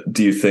Bulls, but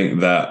do you think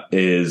that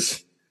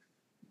is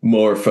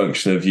more a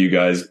function of you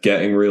guys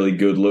getting really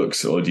good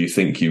looks, or do you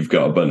think you've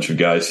got a bunch of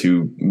guys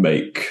who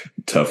make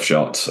tough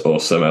shots, or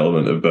some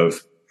element of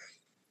both?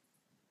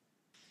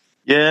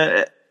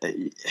 Yeah.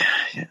 I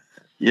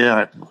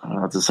don't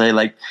know what to say.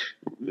 Like,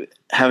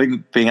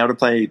 being able to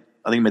play,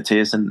 I think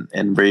Matthias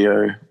and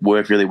Rio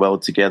work really well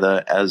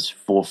together as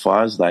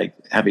 4-5s. Like,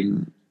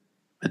 having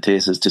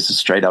Matthias as just a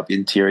straight up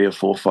interior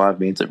 4-5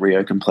 means that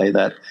Rio can play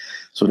that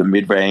sort of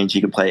mid range.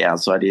 He can play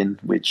outside in,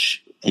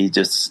 which he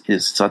just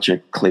is such a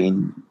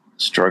clean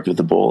stroke of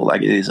the ball.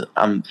 Like, it is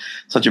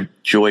such a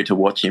joy to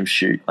watch him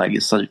shoot. Like,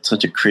 it's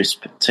such a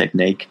crisp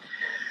technique.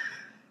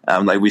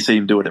 Like, we see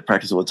him do it at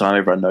practice all the time.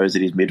 Everyone knows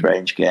that his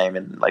mid-range game,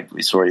 and like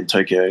we saw it in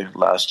Tokyo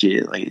last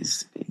year, like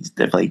he's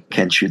definitely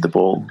can shoot the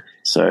ball.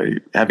 So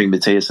having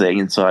Matthias there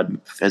inside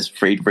has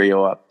freed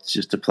Rio up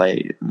just to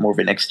play more of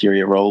an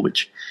exterior role,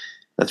 which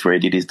that's where he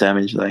did his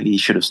damage. Like, he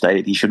should have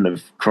stayed. He shouldn't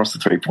have crossed the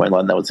 3-point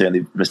line. That was the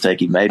only mistake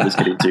he made, was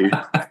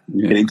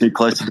getting too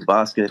close to the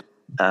basket.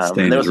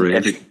 There was an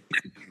epic.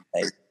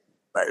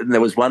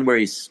 There was one where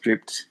he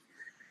stripped.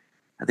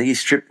 I think he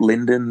stripped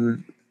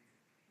Linden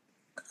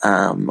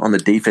on the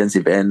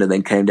defensive end, and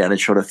then came down and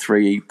shot a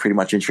 3 pretty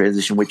much in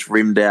transition, which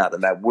rimmed out,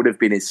 and that would have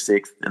been his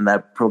 6th, and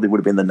that probably would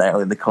have been the nail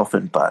in the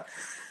coffin. But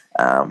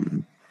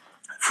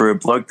for a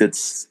bloke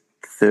that's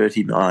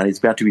 39, he's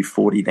about to be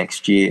 40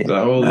 next year.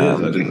 That old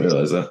is? I didn't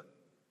realise that.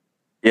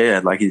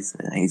 Yeah, like he's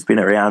been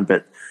around,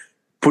 but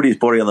put his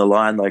body on the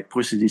line, like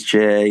pushes his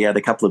chair. He had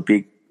a couple of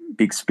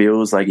big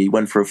spills. Like, he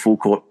went for a full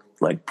court,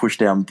 like, push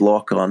down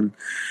block on,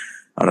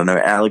 I don't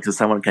know, Alex or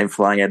someone came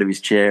flying out of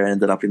his chair and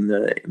ended up in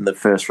the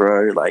first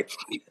row. Like,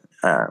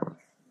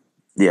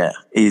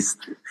 he's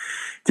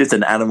just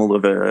an animal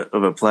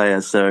of a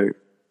player. So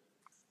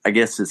I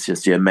guess it's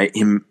just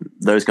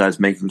those guys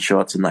making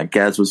shots, and like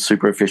Gaz was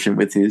super efficient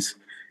with his.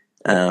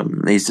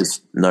 He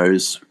just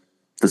knows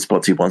the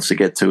spots he wants to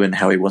get to and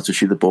how he wants to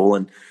shoot the ball,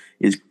 and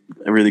is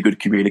a really good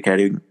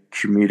communicator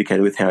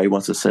with how he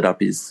wants to set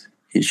up his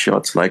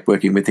shots. Like,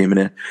 working with him in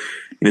a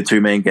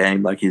 2-man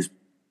game, like he's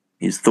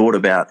thought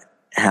about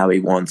how he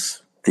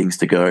wants things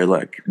to go,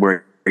 like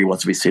where he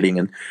wants to be sitting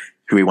and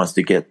who he wants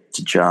to get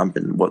to jump,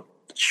 and what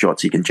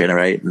shots he can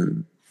generate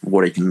and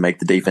what he can make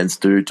the defense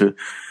do to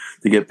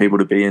get people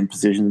to be in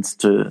positions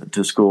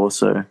to score.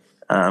 So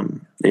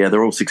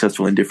they're all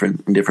successful in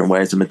different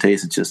ways. And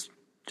Matthias is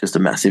just a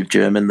massive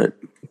German that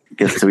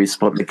gets to his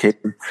spot in the key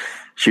and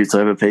shoots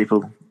over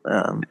people.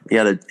 He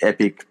had an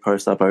epic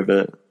post up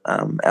over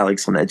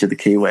Alex on the edge of the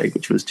keyway,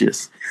 which was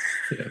just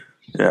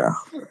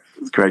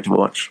it's great to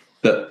watch.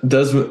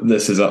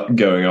 This is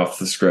going off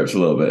the script a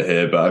little bit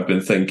here, but I've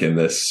been thinking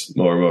this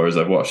more and more as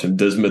I've watched him.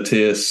 Does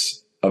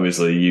Matthias,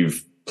 obviously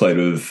you've played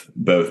with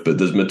both, but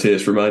does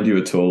Matthias remind you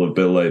at all of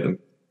Bill Latham?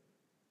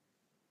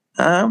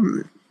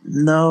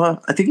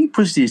 No, I think he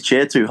pushed his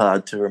chair too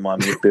hard to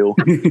remind me of Bill.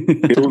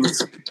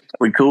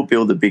 We call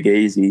Bill the Big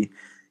Easy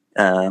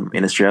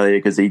in Australia,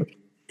 because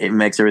it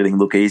makes everything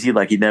look easy.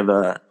 Like, he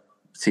never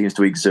seems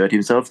to exert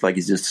himself. Like,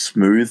 he's just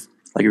smooth,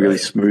 like a really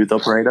smooth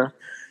operator.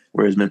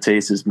 Whereas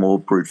Matthias is more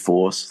brute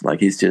force. Like,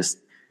 he's just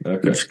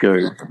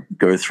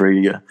go through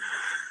you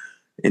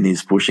in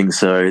his pushing.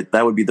 So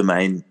that would be the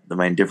main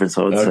difference,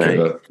 I would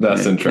say.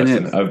 That's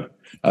interesting.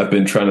 I've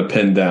been trying to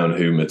pin down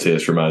who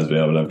Matthias reminds me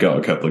of, and I've got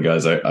a couple of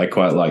guys. I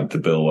quite like the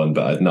Bill one,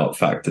 but I'd not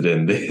factored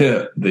in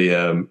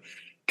the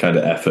kind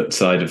of effort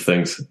side of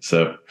things.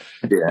 So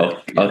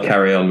I'll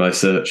carry on my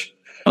search.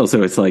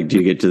 Also, it's like, do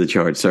you get to the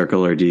charge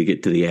circle, or do you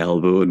get to the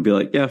elbow and be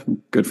like, yeah,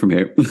 good from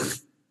here?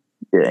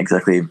 Yeah,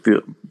 exactly.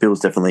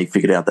 Bill's definitely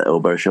figured out that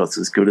elbow shot's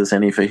as good as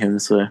any for him.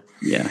 So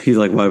yeah, he's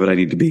like, why would I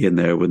need to be in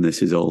there when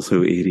this is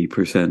also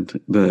 80%?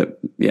 But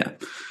yeah.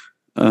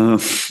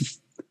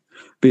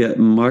 But yeah,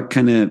 Mark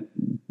kind of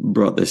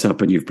brought this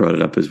up, and you've brought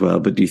it up as well.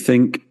 But do you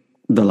think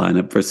the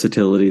lineup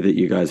versatility that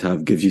you guys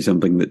have gives you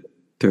something that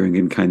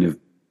Thüringen kind of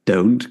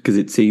don't? Because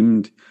it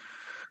seemed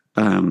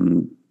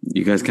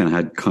you guys kind of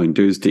had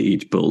counters to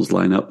each Bulls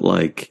lineup.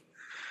 Like,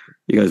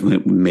 you guys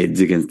went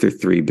mids against their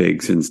 3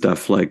 bigs and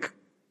stuff. Like,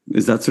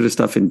 is that sort of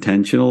stuff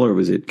intentional, or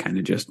was it kind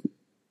of just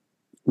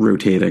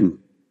rotating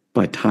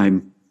by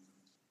time?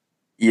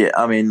 Yeah,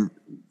 I mean,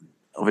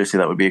 obviously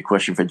that would be a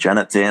question for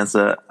Janet to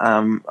answer.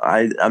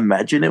 I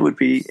imagine it would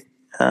be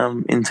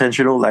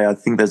intentional. Like, I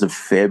think there's a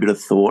fair bit of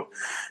thought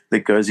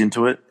that goes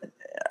into it,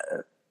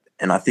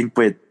 and I think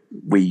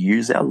we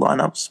use our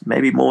lineups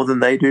maybe more than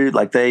they do.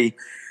 Like, their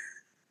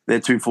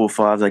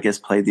 2-4-5s, I guess,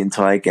 played the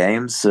entire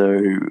game,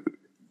 so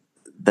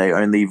they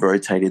only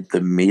rotated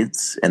the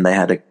mids, and they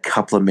had a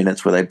couple of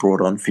minutes where they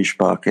brought on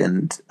Fishbach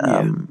and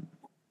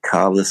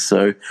Carlos.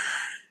 So,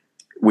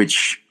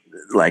 which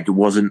like it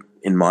wasn't,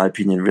 in my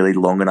opinion, really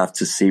long enough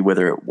to see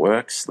whether it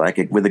works. Like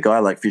with a guy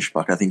like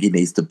Fishbach, I think he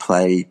needs to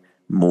play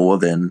more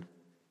than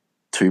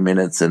 2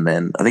 minutes, and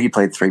then I think he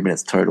played 3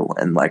 minutes total,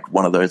 and like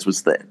one of those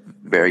was the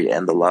very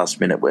end, the last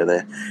minute, where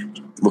they're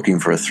looking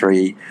for a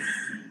three,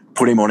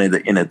 put him on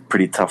in a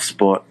pretty tough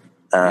spot,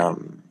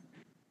 and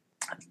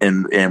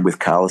with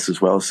Carlos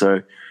as well.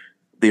 So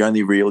the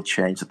only real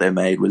change that they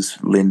made was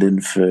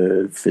Linden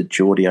for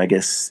Geordie, I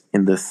guess,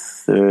 in the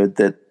third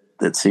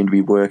that seemed to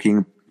be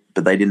working,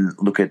 but they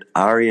didn't look at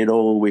Ari at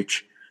all,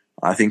 which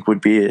I think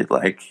would be it.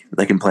 Like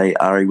they can play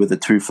Ari with a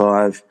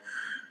 2-5,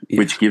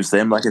 which gives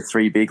them like a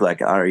 3 big.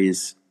 Like Ari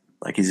is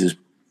like he's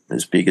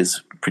as big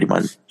as pretty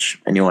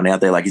much anyone out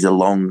there. Like he's a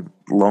long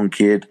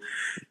kid,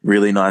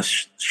 really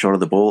nice shot of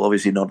the ball.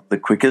 Obviously not the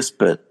quickest,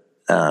 but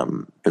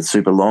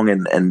super long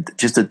and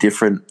just a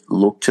different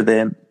look to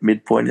their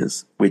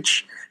mid-pointers,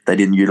 which they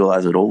didn't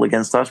utilize at all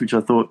against us, which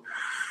I thought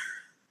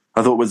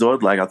was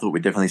odd. Like I thought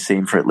we'd definitely see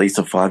him for at least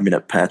a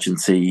 5-minute patch and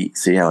see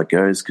how it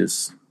goes,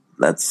 because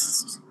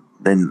that's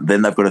then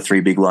they've got a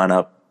 3 big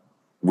lineup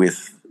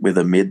with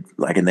a mid,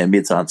 like, and their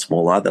mids aren't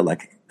small either.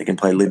 Like they can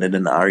play Linden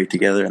and Ari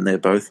together, and they're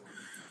both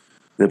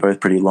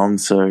pretty long.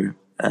 So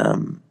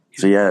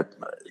yeah,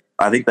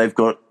 I think they've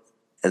got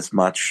as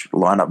much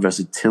lineup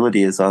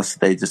versatility as us.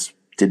 They just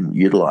didn't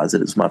utilize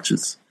it as much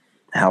as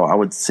how I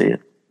would see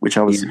it, which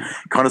I was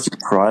kind of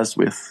surprised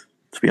with,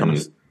 to be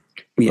honest.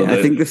 Yeah,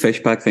 I think the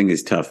Fishback thing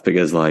is tough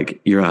because,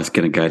 like, you're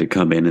asking a guy to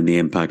come in and the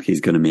impact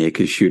he's going to make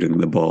is shooting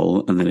the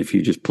ball, and then if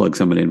you just plug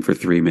someone in for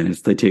 3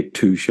 minutes, they take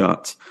 2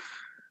 shots.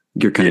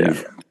 You're kind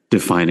of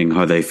defining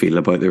how they feel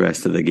about the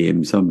rest of the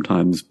game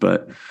sometimes,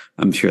 but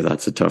I'm sure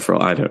that's a tough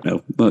role. I don't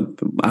know.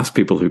 Ask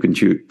people who can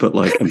shoot, but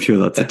like I'm sure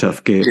that's a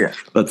tough gig.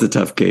 That's a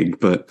tough gig.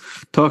 But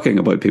talking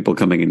about people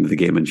coming into the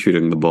game and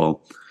shooting the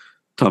ball,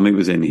 Tommy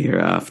was in here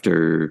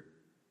after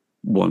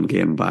one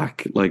game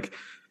back. Like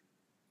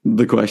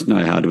the question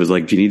I had was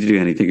like, do you need to do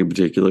anything in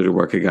particular to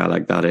work a guy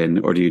like that in,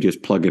 or do you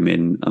just plug him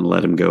in and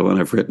let him go? And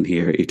I've written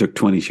here, he took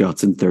 20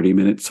 shots in 30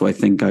 minutes. So I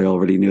think I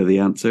already know the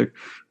answer.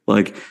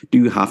 Like, do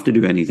you have to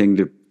do anything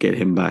to get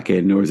him back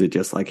in, or is it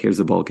just like, here's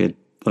the ball, kid,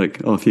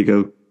 like off you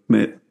go,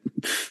 mate?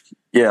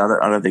 Yeah,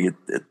 I don't think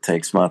it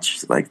takes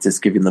much. Like,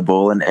 just give him the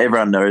ball, and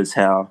everyone knows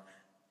how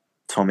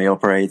Tommy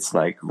operates.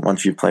 Like,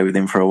 once you play with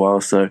him for a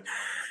while, so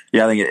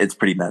yeah, I think it's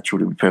pretty natural,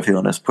 to be perfectly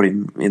honest. Put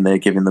him in there,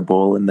 give him the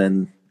ball, and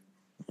then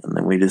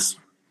we just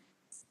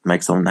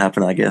make something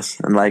happen, I guess.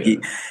 And like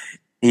he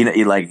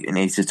like, and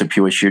he's just a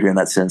pure shooter in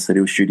that sense that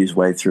he'll shoot his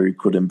way through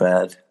good and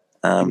bad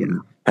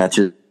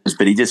patches.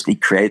 But he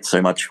creates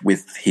so much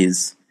with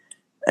his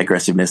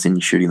aggressiveness in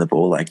shooting the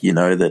ball. Like, you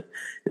know that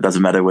it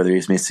doesn't matter whether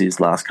he's missed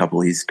his last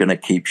couple, he's going to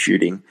keep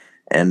shooting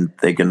and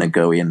they're going to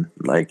go in.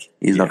 Like,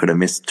 he's not going to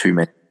miss too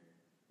many.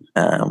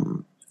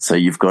 So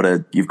you've got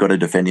to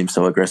defend him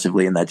so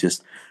aggressively, and that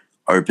just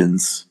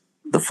opens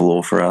the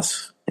floor for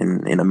us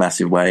in a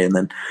massive way. And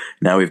then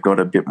now we've got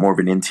a bit more of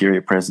an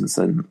interior presence,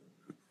 and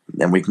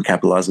then we can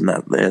capitalize on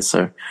that there.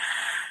 So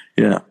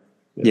yeah.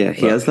 Yeah,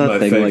 he has that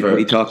thing. Favorite. Like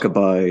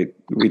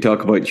we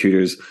talk about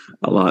shooters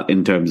a lot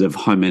in terms of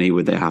how many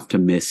would they have to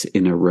miss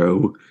in a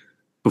row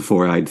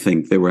before I'd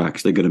think they were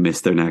actually going to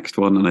miss their next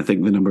one. And I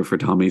think the number for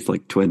Tommy is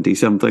like 20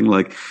 something.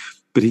 Like,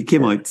 but he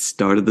came out,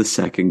 started the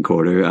second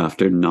quarter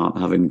after not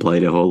having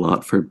played a whole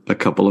lot for a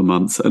couple of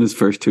months, and his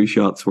first 2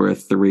 shots were a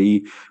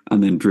 3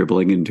 and then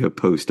dribbling into a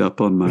post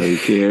up on Murray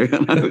Kier.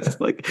 And I was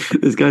like,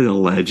 this guy's a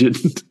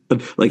legend.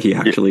 Like, he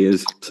actually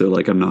is. So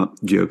like, I'm not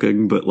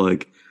joking, but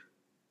like,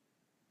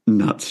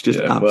 nuts, just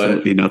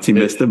absolutely nuts. He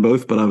missed them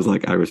both, but I was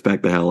like, I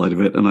respect the hell out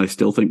of it, and I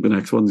still think the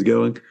next one's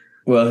going.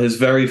 Well, his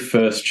very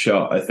first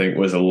shot, I think,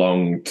 was a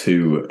long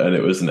 2, and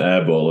it was an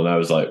air ball, and I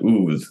was like,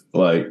 ooh,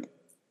 like,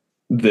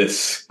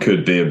 this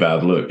could be a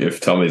bad look if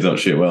Tommy's not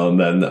shooting well. And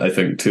then I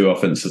think 2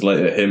 offenses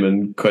later, him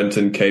and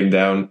Quentin came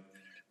down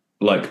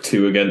like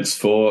 2 against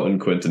 4, and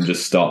Quentin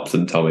just stopped,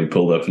 and Tommy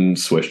pulled up and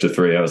swished a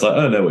 3. I was like,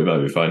 oh no, we might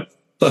be fine.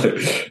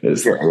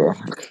 It's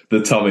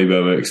the Tommy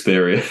Bowman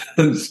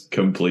experience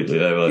completely.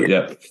 They were like,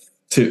 yep.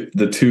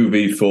 The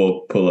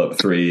 2v4 pull-up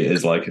 3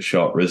 is like a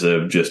shot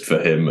reserved just for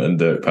him and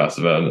Dirk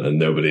Passavan and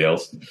nobody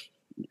else.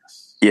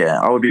 Yeah,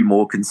 I would be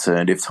more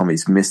concerned if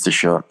Tommy's missed a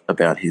shot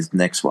about his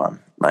next one.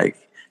 Like,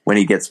 when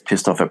he gets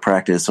pissed off at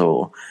practice,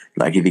 or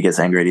like if he gets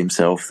angry at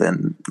himself,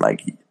 then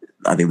like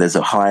I think there's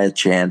a higher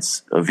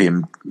chance of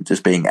him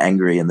just being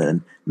angry and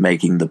then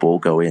making the ball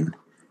go in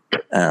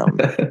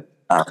after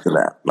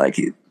that. Like,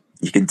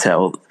 you can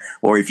tell,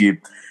 or if you,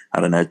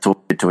 I don't know,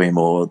 talk to him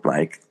or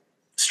like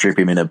strip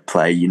him in a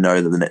play, you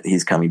know that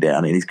he's coming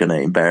down and he's going to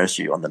embarrass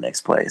you on the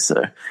next play.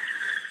 So,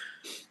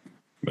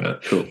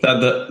 cool.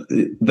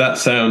 That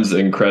sounds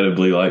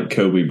incredibly like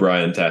Kobe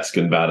Bryant-esque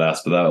and badass,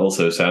 but that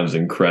also sounds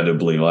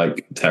incredibly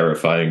like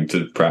terrifying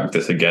to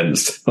practice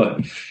against.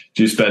 Like,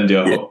 do you spend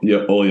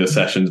all your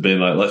sessions being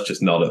like, let's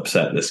just not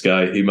upset this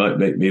guy? He might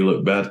make me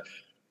look bad.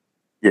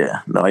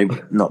 Yeah, no,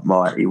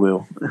 he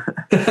will.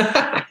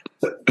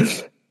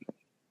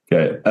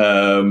 Okay.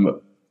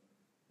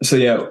 So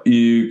yeah,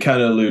 you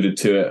kind of alluded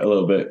to it a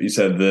little bit. You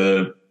said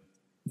the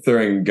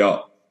Thüringen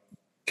got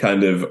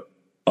kind of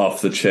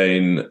off the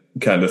chain,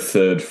 kind of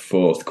third,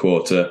 fourth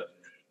quarter.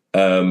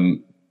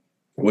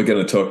 We're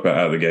going to talk about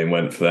how the game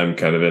went for them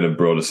kind of in a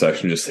broader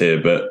section just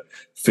here. But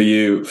for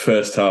you,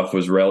 first half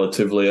was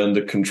relatively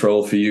under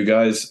control for you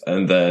guys.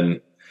 And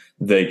then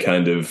they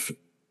kind of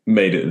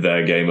made it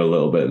their game a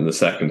little bit in the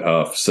second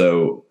half.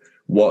 So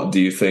what do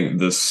you think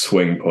the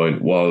swing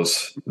point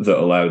was that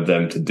allowed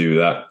them to do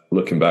that,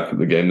 looking back at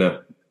the game now?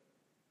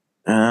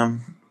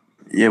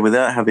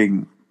 Without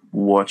having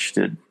watched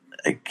it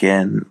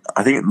again,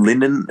 I think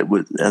Linden,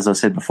 as I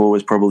said before,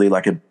 was probably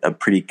like a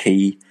pretty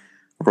key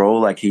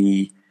role. Like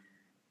he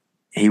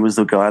was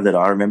the guy that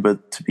I remember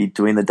to be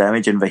doing the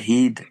damage, and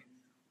Vahid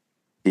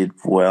did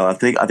well. I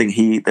think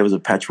there was a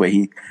patch where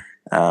he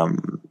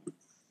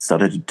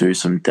started to do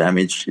some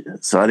damage.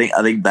 So I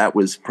think that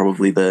was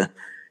probably the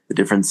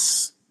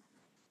difference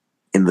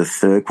in the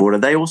third quarter.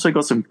 They also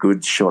got some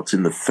good shots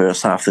in the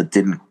first half that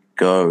didn't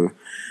go.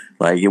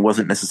 Like, it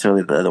wasn't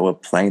necessarily that they were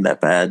playing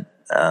that bad,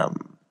 but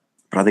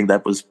I think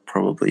that was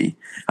probably.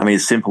 I mean,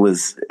 as simple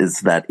as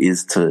that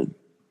is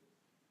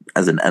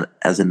as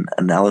an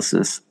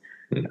analysis.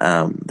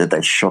 That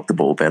they shot the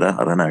ball better.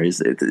 I don't know. Is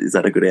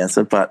that a good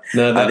answer? But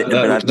no,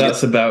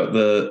 that's about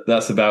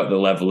the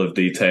level of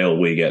detail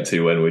we get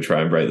to when we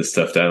try and break the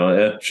stuff down. Like,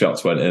 yeah,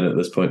 shots went in at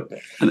this point,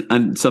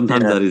 and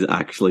sometimes that is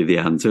actually the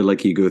answer.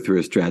 Like, you go through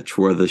a stretch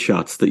where the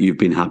shots that you've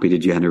been happy to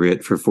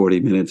generate for 40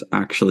 minutes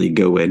actually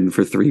go in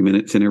for 3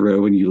 minutes in a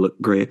row, and you look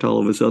great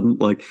all of a sudden.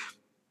 Like,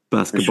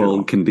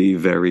 basketball can be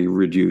very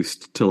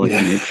reduced to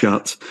make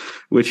shots,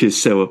 which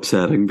is so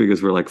upsetting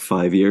because we're like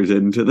 5 years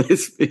into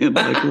this being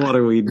like, what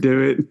are we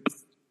doing?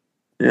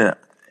 Yeah.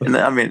 And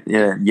I mean,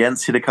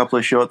 Jens hit a couple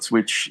of shots,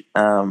 which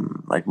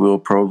we were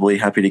probably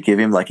happy to give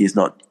him. Like, he's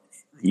not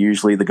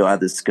usually the guy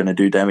that's going to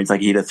do damage.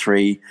 Like, he hit a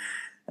three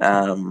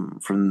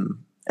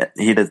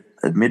he hit a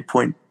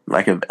midpoint,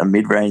 like a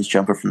mid-range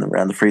jumper from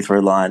around the free throw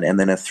line, and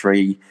then a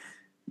three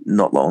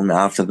not long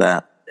after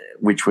that,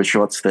 which were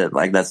shots that,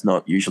 like, that's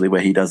not usually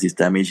where he does his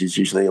damage. It's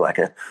usually like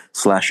a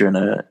slasher and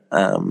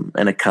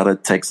a cutter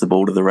takes the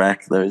ball to the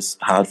rack. Those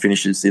hard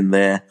finishes in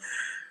there.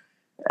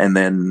 And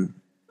then,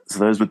 so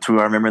those were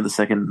two I remember in the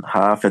second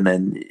half. And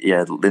then,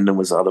 Linden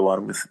was the other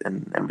one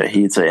and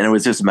Vahid. So, and it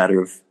was just a matter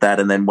of that.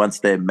 And then once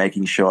they're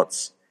making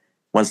shots,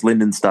 once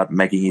Linden started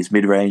making his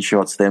mid-range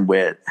shots, then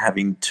we're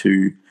having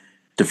to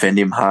defend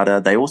him harder.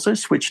 They also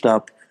switched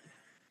up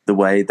the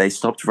way they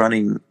stopped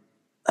running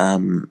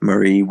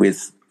Marie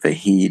with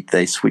Vahid.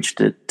 They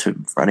switched it to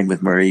running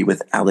with Marie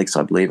with Alex,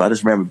 I believe. I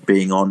just remember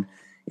being on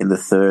in the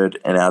third,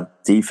 and our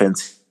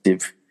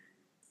defensive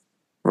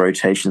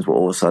rotations were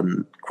all of a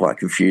sudden quite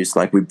confused.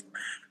 Like, we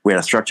had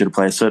a structure to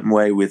play a certain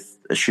way, with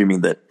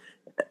assuming that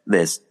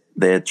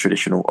their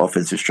traditional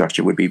offensive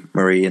structure would be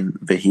Marie and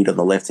Vahid on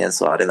the left-hand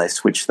side, and they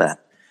switched that.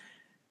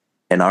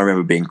 And I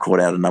remember being caught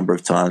out a number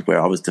of times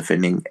where I was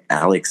defending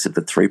Alex at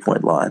the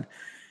three-point line,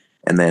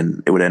 and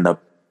then it would end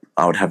up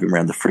I would have him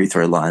around the free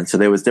throw line. So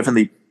there was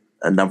definitely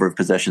a number of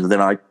possessions.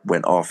 Then I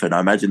went off, and I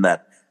imagine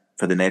that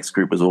for the next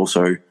group was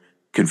also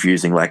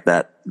confusing, like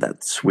that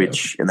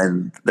switch. Yeah. And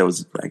then there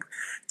was like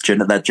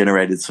that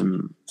generated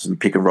some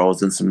pick and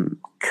rolls and some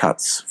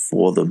cuts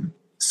for them.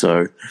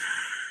 So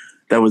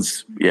that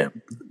was,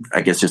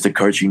 I guess just a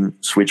coaching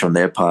switch on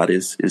their part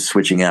is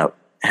switching out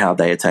how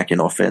they attack in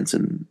offense,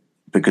 and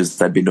because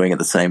they'd been doing it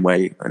the same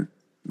way, and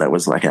that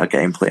was like our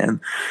game plan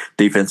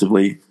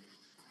defensively,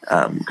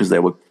 because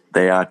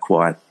they are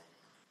quite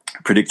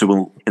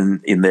predictable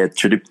in their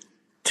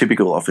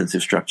typical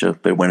offensive structure,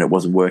 but when it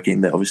wasn't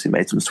working, they obviously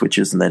made some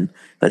switches, and then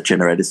that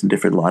generated some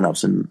different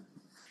lineups and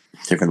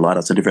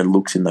different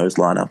looks in those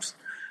lineups,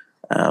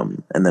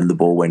 and then the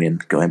ball went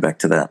in. Going back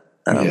to that,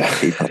 going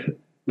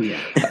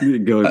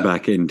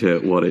back into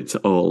what it's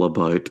all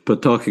about.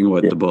 But talking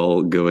about the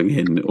ball going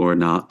in or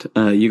not,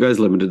 you guys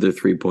limited their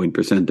 3-point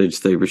percentage.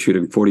 They were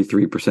shooting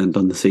 43%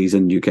 on the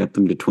season. You kept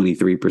them to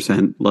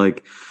 23%.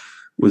 Like,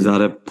 was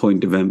that a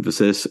point of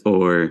emphasis,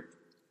 or?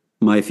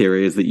 My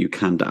theory is that you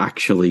can't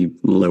actually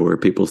lower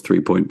people's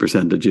 3-point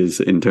percentages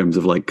in terms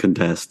of like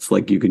contests.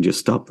 Like, you can just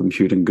stop them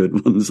shooting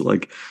good ones.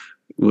 Like,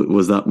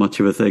 was that much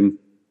of a thing?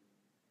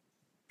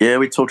 Yeah,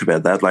 we talked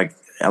about that. Like,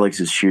 Alex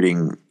is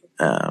shooting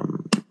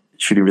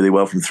really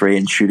well from three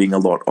and shooting a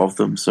lot of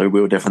them. So we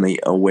were definitely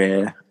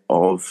aware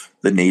of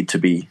the need to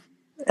be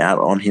out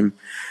on him.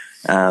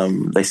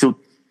 They still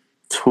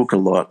took a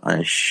lot, I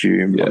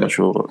assume. Yeah. I'm not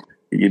sure.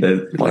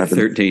 Like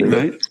 13,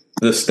 right?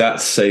 The stats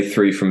say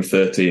 3 from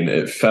 13.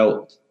 It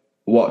felt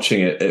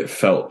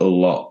a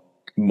lot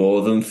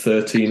more than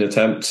 13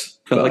 attempts.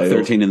 Felt like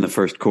 13 in the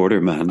first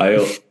quarter, man.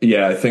 I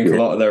think a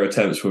lot of their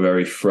attempts were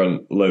very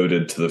front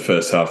loaded to the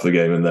first half of the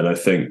game, and then I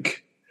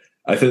think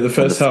the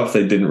first half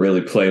they didn't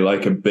really play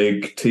like a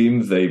big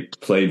team. They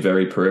played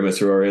very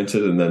perimeter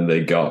oriented, and then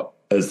they got,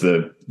 as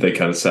they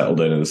kind of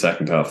settled in the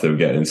second half, they were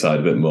getting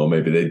inside a bit more.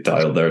 Maybe they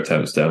dialed their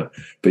attempts down,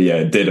 but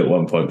it did at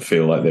one point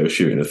feel like they were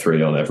shooting a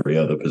 3 on every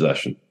other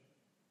possession.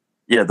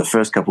 Yeah, the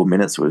first couple of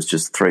minutes was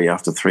just 3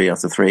 after 3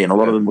 after 3, and a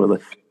lot of them were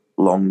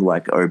long,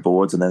 like,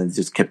 boards, and then they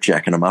just kept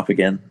jacking them up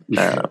again.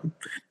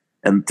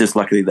 and just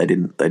luckily they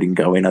didn't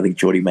go in. I think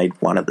Geordie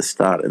made one at the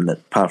start, and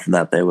apart from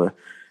that, they were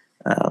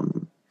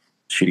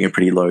shooting a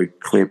pretty low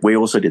clip. We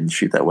also didn't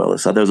shoot that well,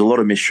 so there was a lot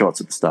of missed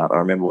shots at the start. I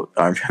remember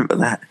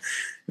that.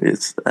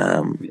 It's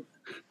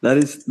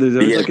there's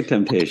always like a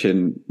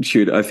temptation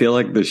shoot. I feel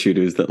like the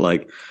shooters that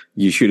like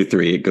you shoot a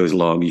three, it goes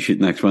long. You shoot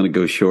the next one, it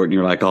goes short, and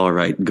you're like, all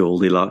right,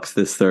 Goldilocks,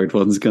 this third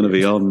one's going to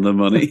be on the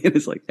money. And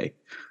it's like, hey,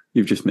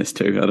 you've just missed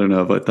two. I don't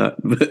know about that,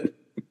 but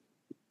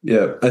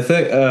yeah, I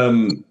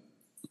think.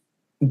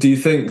 Do you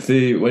think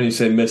when you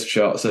say missed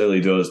shots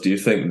early doors, do you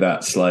think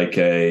that's like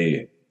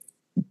the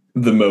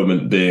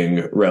moment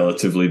being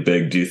relatively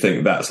big? Do you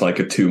think that's like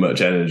a too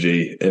much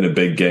energy in a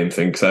big game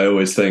thing? Because I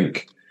always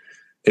think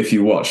if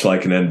you watch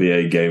like an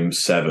NBA game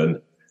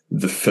 7,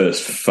 the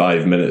first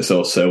 5 minutes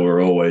or so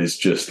are always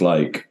just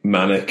like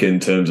manic in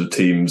terms of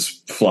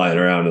teams flying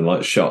around and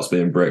like shots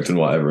being bricked and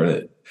whatever.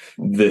 And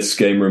this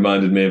game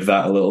reminded me of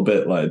that a little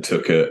bit. Like it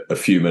took a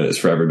few minutes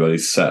for everybody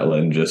to settle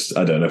in. Just,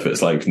 I don't know if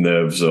it's like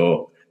nerves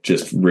or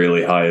just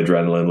really high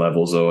adrenaline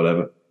levels or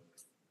whatever.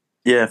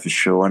 Yeah, for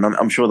sure. And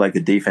I'm sure like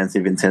the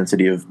defensive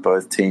intensity of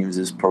both teams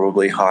is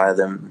probably higher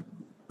than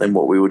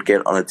what we would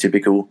get on a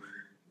typical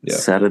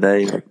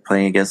Saturday, like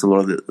playing against a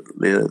lot of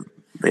the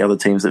other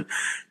teams that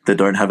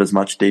don't have as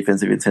much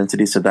defensive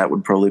intensity. So that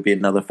would probably be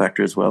another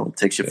factor as well. It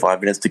takes you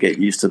 5 minutes to get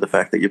used to the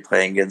fact that you're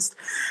playing against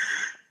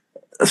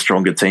a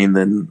stronger team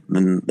than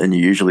you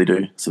usually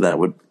do. So that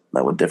would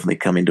definitely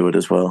come into it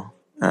as well.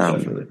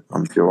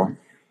 I'm sure.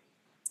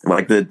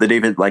 Like the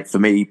defense, like for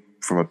me,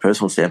 from a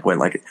personal standpoint,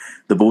 like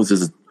the Bulls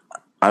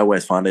I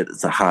always find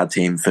it's a hard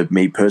team for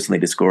me personally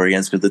to score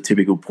against, because the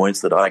typical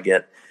points that I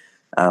get,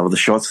 or the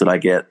shots that I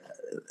get,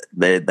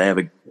 they have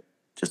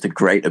just a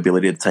great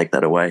ability to take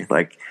that away.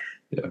 Like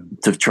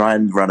to try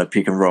and run a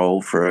pick and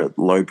roll for a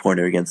low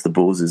pointer against the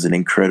Bulls is an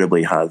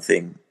incredibly hard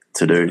thing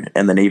to do.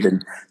 And then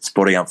even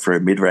spotting up for a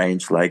mid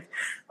range, like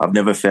I've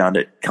never found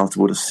it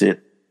comfortable to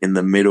sit in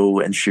the middle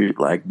and shoot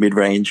like mid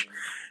range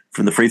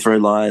from the free throw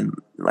line.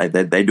 Like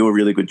they do a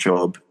really good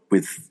job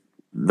with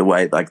the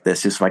way like their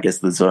system. I guess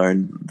the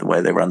zone, the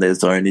way they run their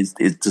zone is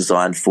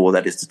designed for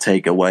that, is to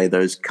take away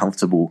those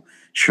comfortable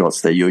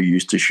shots that you're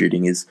used to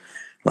shooting. Is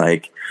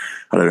like,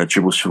 I don't know,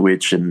 triple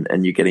switch and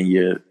you're getting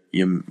your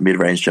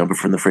mid-range jumper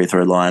from the free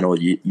throw line, or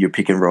your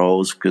pick and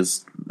rolls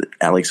because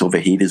Alex or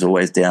Vahid is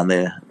always down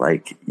there.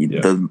 Like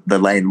the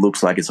lane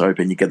looks like it's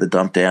open, you get the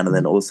dump down, and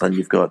then all of a sudden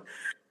you've got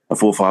a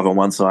 4-5 on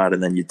one side,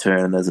 and then you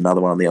turn and there's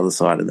another one on the other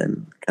side, and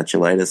then catch you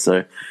later.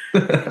 So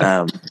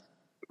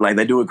like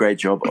they do a great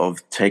job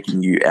of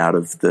taking you out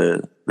of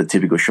the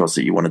typical shots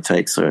that you want to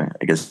take. So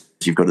I guess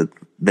you've got to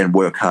then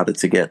work harder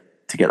to get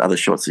other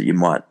shots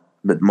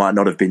that might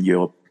not have been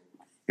your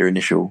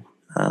initial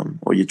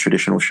or your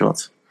traditional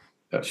shots.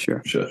 Yeah,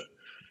 sure.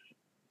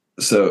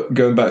 So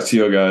going back to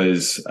your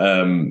guys,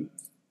 kind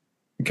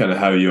of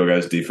how your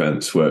guys'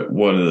 defense worked,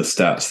 one of the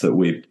stats that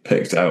we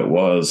picked out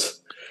was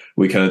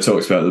we kind of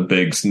talked about the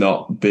bigs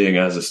not being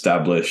as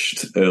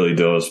established early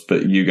doors,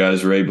 but you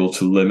guys were able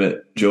to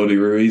limit Jordi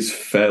Ruiz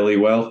fairly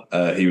well.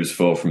 He was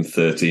 4 from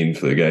 13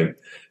 for the game.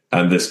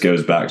 And this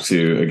goes back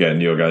to,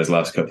 again, your guys'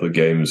 last couple of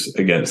games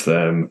against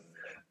them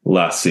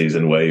last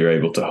season, where you're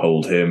able to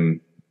hold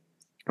him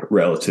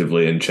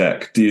relatively in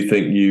check. Do you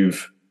think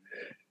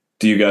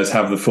do you guys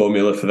have the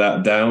formula for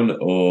that down,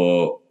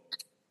 or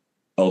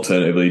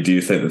alternatively, do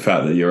you think the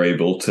fact that you're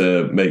able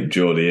to make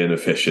Jordi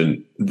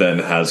inefficient then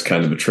has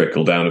kind of a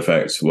trickle-down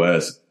effect,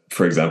 where,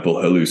 for example,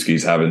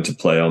 Haluski's having to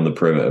play on the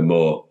perimeter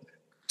more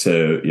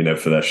to,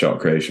 for their shot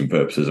creation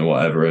purposes and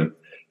whatever? And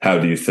how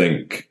do you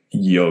think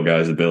your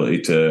guys'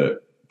 ability to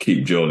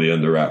keep Jordi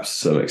under wraps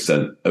to some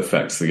extent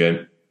affects the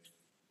game?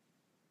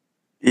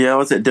 Yeah, I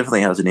would say it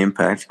definitely has an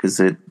impact, because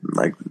they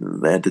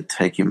had to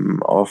take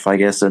him off, I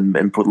guess,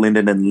 and put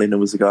Linden, and Linden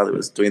was the guy that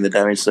was doing the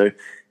damage. So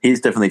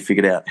he's definitely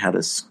figured out how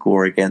to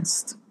score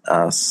against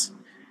us.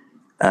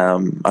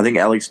 I think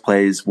Alex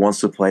wants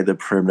to play the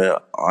perimeter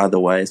either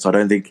way, so I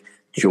don't think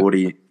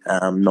Jordi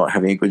not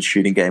having a good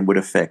shooting game would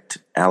affect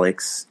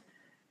Alex.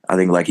 I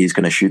think he's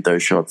going to shoot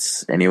those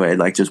shots anyway,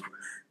 just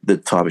the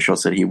type of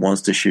shots that he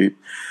wants to shoot.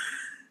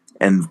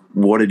 And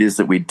what it is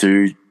that we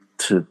do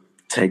to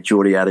take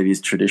Jordi out of his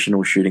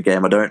traditional shooting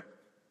game, I don't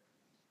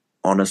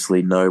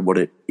honestly know what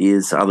it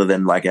is, other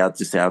than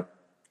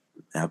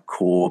our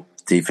core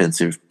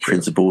defensive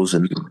principles,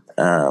 and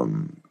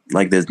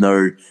there's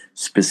no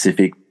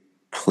specific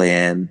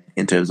plan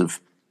in terms of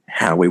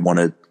how we want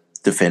to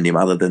defend him,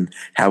 other than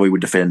how we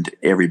would defend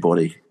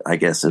everybody, I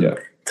guess, and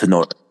to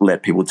not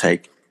let people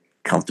take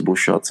comfortable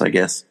shots, I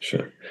guess.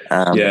 Sure.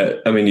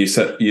 I mean, you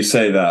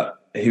say that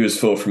he was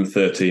 4 from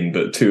 13,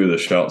 but 2 of the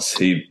shots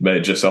he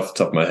made, just off the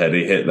top of my head,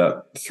 he hit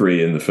that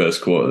 3 in the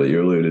first quarter that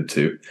you alluded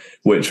to,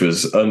 which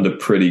was under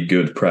pretty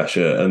good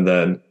pressure. And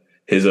then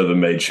his other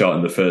made shot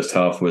in the first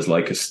half was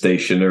like a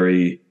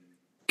stationary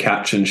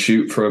catch and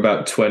shoot from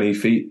about 20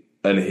 feet.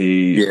 And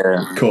he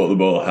caught the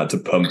ball, had to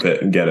pump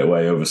it and get it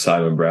away over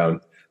Simon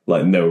Brown.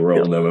 No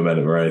roll, no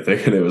momentum or anything.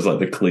 And it was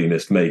the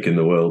cleanest make in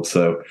the world.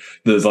 So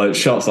there's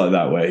shots like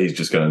that where he's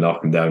just going to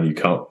knock him down. You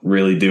can't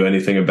really do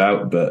anything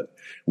about, but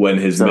when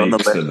his So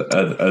mates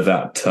are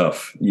that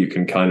tough, you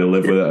can kind of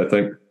live with it, I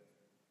think.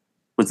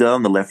 Was that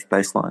on the left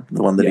baseline?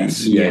 The one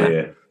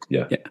that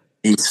Yeah.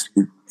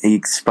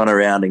 He spun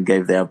around and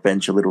gave our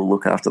bench a little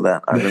look after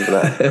that. I remember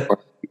that.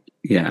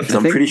 Yeah, Because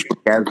I'm pretty sure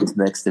Gaz was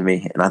next to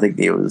me, and I think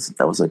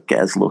that was a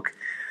Gaz look.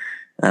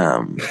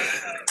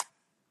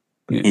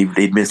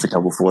 He'd missed a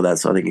couple before that,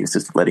 so I think he was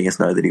just letting us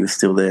know that he was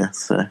still there.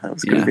 So that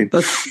was good of him.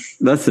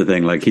 That's the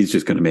thing. Like, he's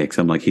just going to make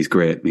some like he's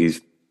great.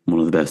 He's one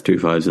of the best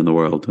 2-5s in the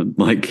world, and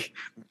like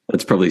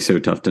it's probably so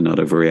tough to not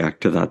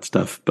overreact to that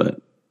stuff.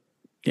 But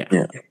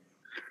yeah.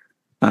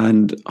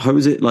 And how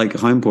was it? Like,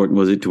 how important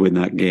was it to win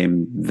that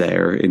game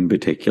there in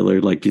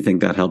particular? Like, do you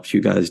think that helps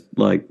you guys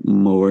like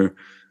more,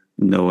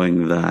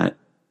 knowing that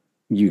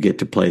you get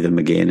to play them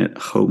again at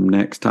home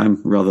next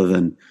time rather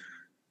than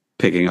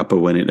picking up a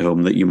win at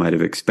home that you might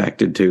have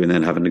expected to and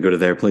then having to go to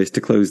their place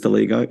to close the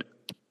league out?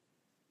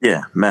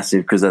 Yeah,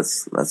 massive, because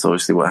that's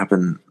obviously what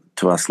happened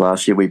to us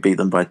last year. We beat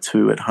them by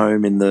 2 at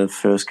home in the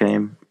first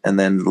game and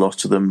then lost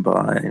to them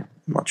by, I'm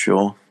not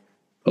sure,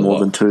 more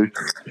than 2.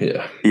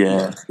 Yeah.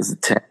 Yeah, was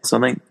it 10 or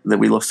something that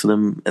we lost to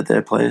them at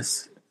their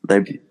place?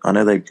 I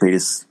know they beat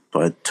us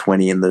by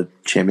 20 in the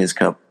Champions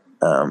Cup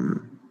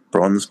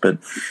bronze, but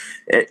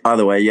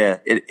either way,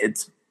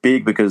 it's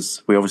big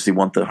because we obviously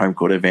want the home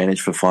court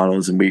advantage for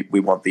finals, and we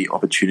want the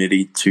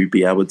opportunity to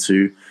be able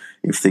to,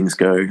 if things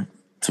go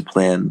to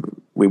plan,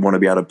 we want to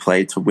be able to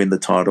play to win the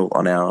title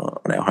on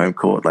our home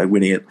court. Like,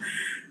 winning it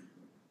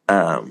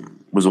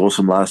was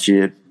awesome last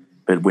year,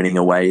 but winning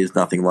away is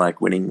nothing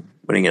like winning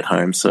at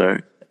home. So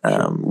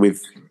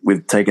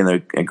we've taken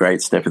a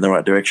great step in the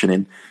right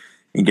direction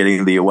in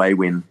getting the away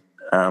win.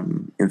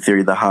 In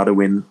theory, the harder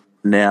win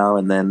now,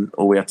 and then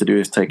all we have to do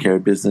is take care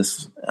of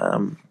business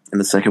in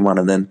the second one,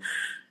 and then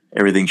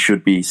everything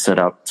should be set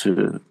up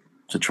to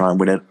try and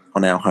win it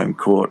on our home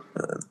court.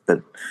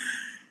 But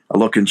a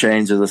lot can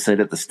change, as I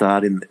said at the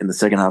start, in the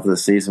second half of the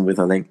season. With,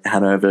 I think,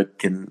 Hanover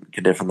can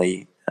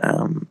definitely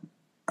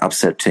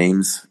upset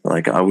teams.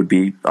 Like, I would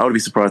be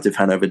surprised if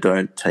Hanover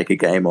don't take a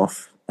game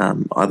off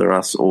either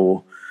us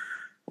or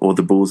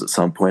the Bulls at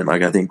some point.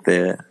 Like, I think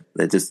they're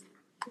just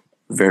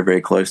very,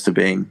 very close to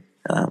being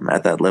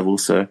at that level.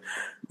 So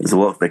there's a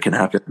lot that can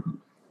happen.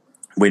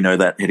 We know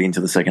that heading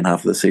into the second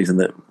half of the season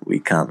that we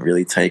can't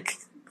take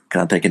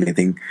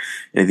anything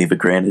for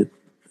granted.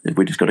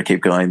 We just got to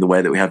keep going the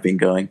way that we have been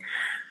going.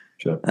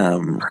 Sure.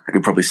 I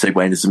could probably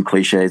segue into some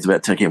cliches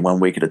about taking it 1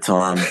 week at a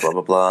time, blah,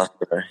 blah, blah.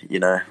 So,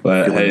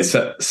 Well, hey,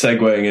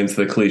 segueing into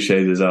the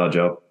cliches is our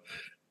job.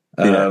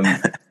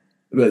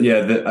 But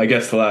yeah, I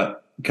guess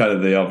that kind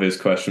of the obvious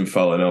question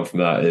following on from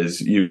that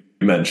is, you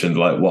mentioned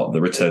like what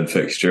the return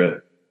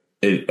fixture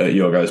at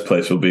your guys'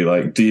 place will be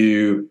like. Do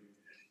you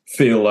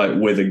feel like,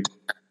 with a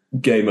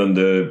game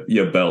under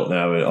your belt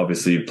now, and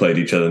obviously you've played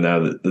each other now,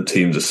 that the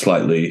teams are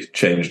slightly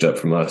changed up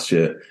from last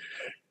year,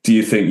 do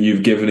you think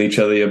you've given each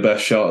other your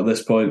best shot at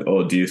this point,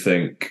 or do you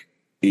think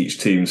each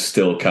team's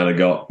still kind of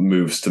got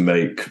moves to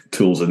make,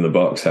 tools in the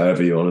box,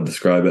 however you want to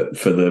describe it,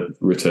 for the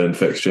return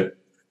fixture?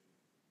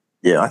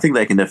 Yeah, I think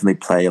they can definitely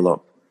play a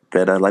lot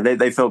better. Like,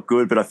 they felt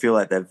good, but I feel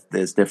like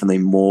there's definitely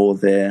more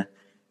there.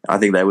 I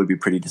think they would be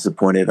pretty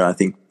disappointed. I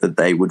think that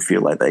they would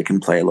feel like they can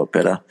play a lot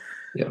better.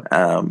 Yeah.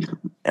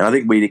 And I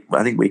think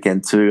we can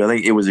too. I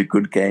think it was a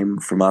good game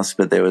from us,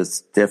 but there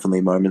was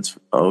definitely moments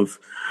of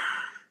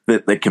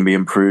that can be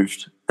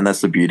improved. And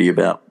that's the beauty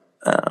about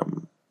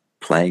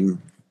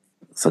playing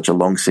such a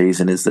long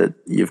season, is that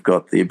you've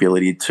got the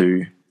ability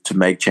to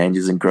make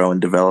changes and grow and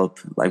develop.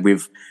 Like,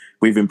 we've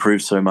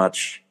improved so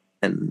much,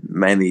 and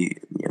mainly,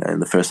 in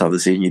the first half of the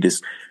season, you're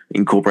just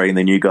incorporating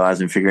the new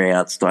guys and figuring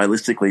out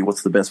stylistically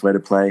what's the best way to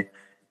play.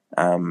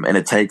 And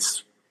it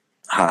takes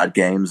hard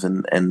games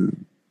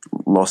and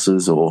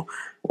losses or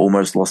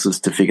almost losses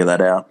to figure that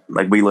out.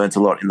 Like, we learned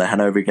a lot in the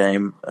Hanover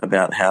game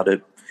about how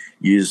to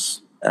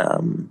use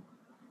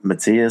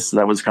Matthias.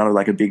 That was kind of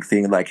like a big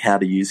thing, like how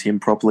to use him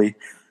properly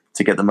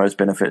to get the most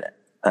benefit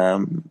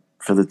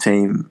for the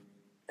team.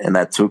 And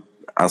that took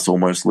us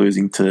almost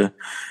losing to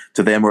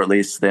them, or at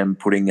least them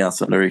putting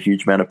us under a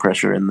huge amount of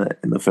pressure in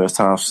the first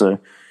half. So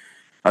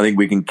I think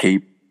we can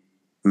keep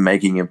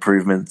making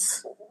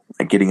improvements.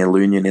 Like, getting a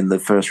Lahn-Dill in the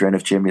first round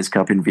of Champions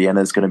Cup in Vienna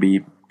is going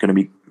to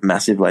be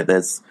massive. Like,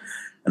 there's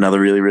another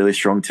really, really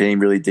strong team,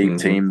 really deep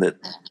team that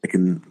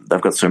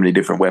they've got so many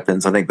different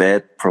weapons. I think they're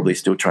probably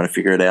still trying to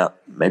figure it out,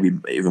 maybe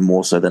even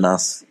more so than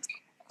us.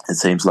 It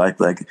seems like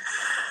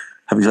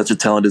having such a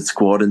talented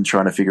squad and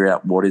trying to figure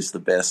out what is the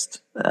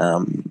best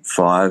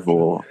 5,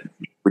 or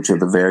which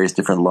of the various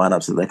different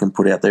lineups that they can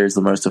put out there is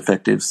the most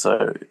effective.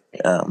 So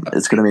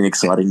it's going to be an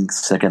exciting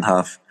second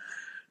half.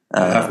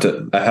 I have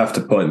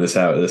to point this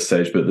out at this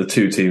stage, but the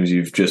two teams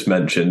you've just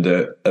mentioned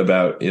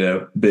about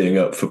being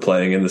up for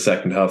playing in the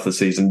second half of the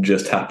season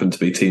just happen to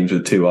be teams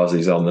with 2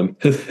 Aussies on them.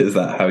 Is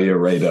that how your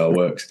radar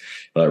works?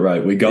 Like,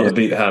 right, we got to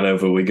beat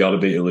Hanover, we got to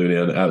beat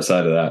Lahn-Dill.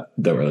 Outside of that,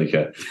 don't really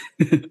care.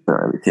 Don't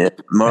really care.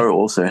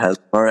 Mo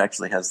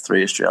actually has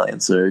 3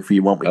 Australians, so if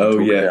you want, we can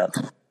talk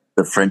about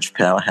the French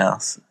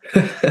powerhouse.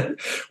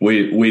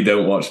 We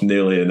don't watch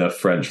nearly enough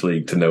French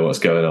league to know what's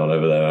going on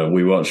over there.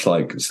 We watch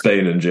like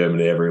Spain and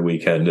Germany every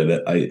weekend, and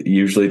it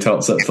usually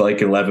tops up to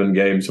like 11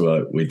 games.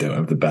 We don't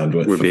have the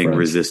bandwidth. We're for being French.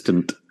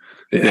 Resistant.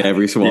 Yeah,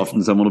 every so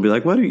often someone will be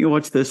like, "Why don't you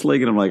watch this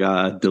league?" And I'm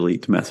like,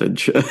 delete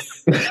message.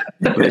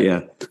 But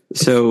yeah,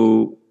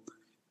 so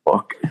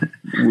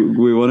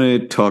we want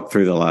to talk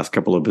through the last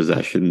couple of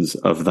possessions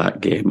of that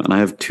game, and I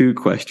have two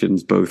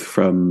questions, both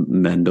from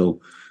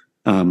Mendel,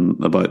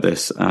 about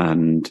this,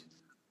 and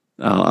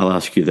I'll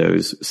ask you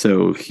those.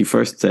 So he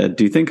first said,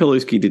 "Do you think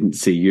Haluski didn't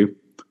see you,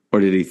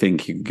 or did he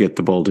think you could get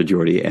the ball to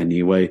Jordy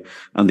anyway?"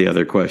 And the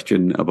other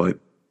question about,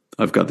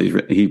 I've got these,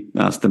 he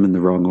asked them in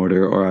the wrong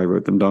order, or I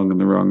wrote them down in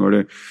the wrong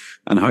order.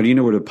 And how do you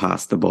know where to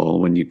pass the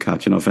ball when you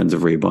catch an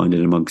offensive rebound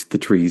in amongst the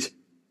trees?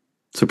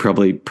 So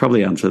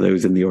probably answer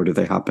those in the order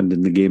they happened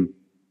in the game.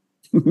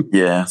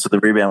 Yeah, so the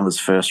rebound was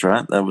first,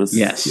 right? That was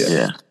yes.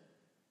 Yeah.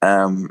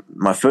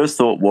 My first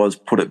thought was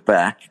put it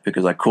back,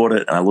 because I caught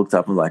it and I looked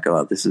up and was like,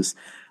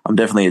 I'm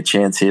definitely a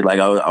chance here. Like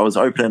I was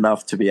open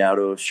enough to be able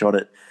to have shot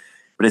it,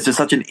 but it's just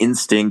such an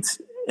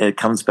instinct. It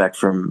comes back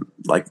from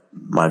like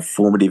my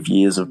formative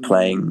years of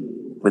playing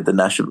with the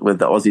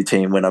Aussie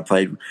team when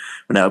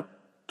our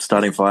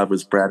starting five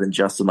was Brad and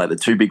Justin, like the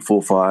two big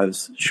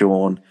 4-5s,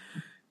 Sean,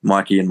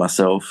 Mikey, and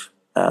myself,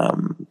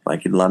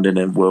 like in London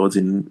and Worlds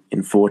in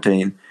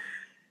 14.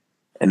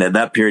 And at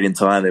that period in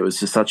time, there was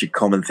just such a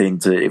common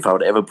thing if I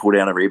would ever pull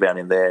down a rebound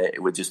in there,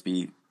 it would just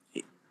be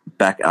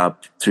back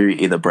up to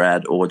either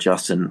Brad or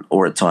Justin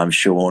or at times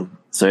Sean.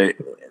 So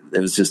it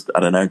was just, I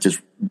don't know,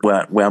 just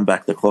wound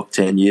back the clock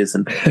 10 years.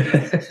 And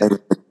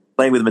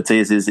playing with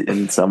Matthias is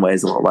in some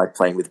ways a lot like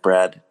playing with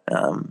Brad.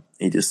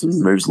 He just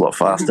moves a lot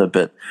faster.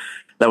 But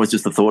that was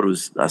just the thought.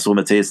 I saw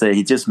Matthias there. He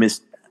had just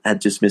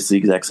missed the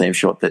exact same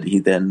shot that he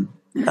then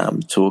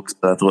took. So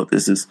I thought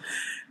this is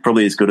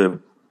probably as good a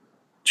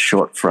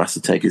shot for us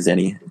to take as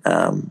any.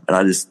 And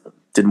I just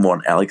didn't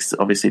want Alex,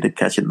 obviously, to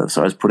catch it.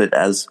 So I just put it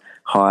as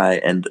high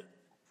and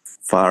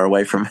far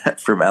away from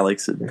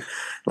Alex. And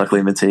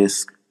luckily,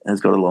 Matthias has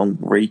got a long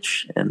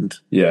reach. And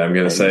yeah, I'm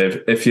going to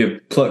say, if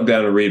you pluck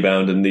down a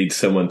rebound and need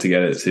someone to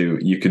get it to,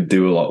 you could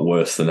do a lot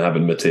worse than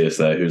having Matthias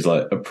there, who's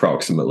like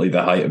approximately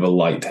the height of a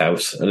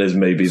lighthouse and is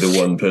maybe the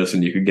one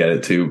person you could get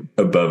it to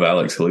above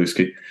Alex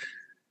Haluski.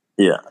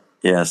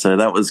 Yeah. So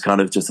that was kind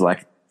of just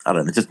like, I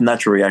don't know, just a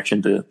natural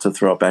reaction to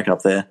throw it back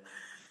up there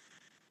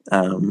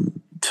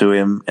to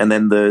him. And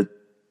then the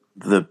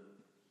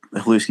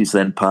Haluski's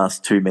then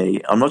passed to me.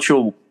 I'm not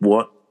sure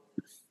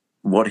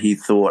what he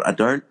thought. I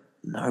don't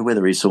know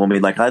whether he saw me.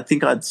 Like, I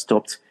think I'd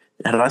stopped.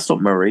 Had I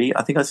stopped Marie?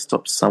 I think I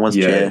stopped someone's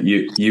chair.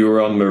 You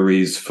were on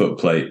Marie's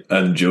footplate,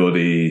 and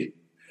Geordie,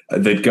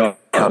 they'd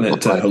gotten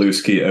it to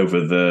Haluski over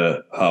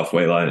the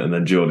halfway line, and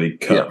then Geordie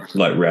cut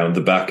like round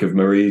the back of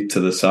Marie to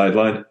the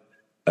sideline.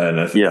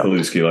 And I think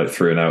Haluski like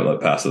threw an outlet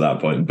pass at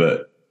that point,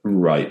 but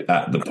right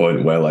at the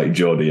point where like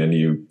Geordie and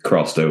you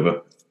crossed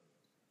over.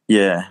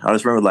 Yeah, I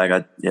just remember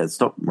like I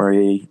stopped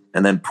Marie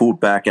and then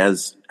pulled back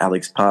as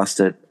Alex passed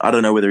it. I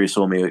don't know whether he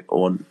saw me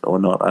or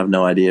not. I have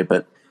no idea,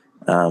 but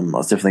I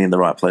was definitely in the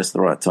right place at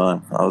the right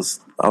time. I was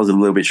a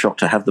little bit shocked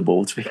to have the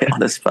ball, to be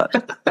honest, but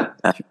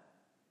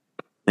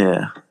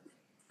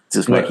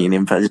just making an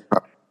impact,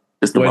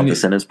 just above the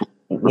center's ball.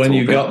 When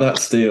you got that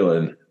steal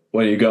and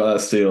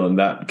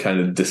that kind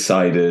of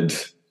decided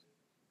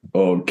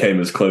or came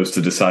as close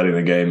to deciding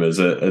the game as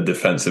a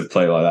defensive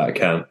play like that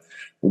can,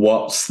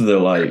 what's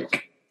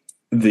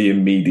the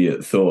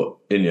immediate thought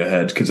in your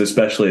head? Because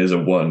especially as a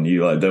one,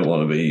 you like don't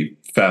want to be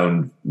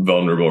found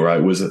vulnerable,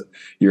 right? Was it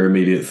your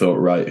immediate thought,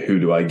 right, who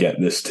do I get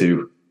this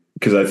to?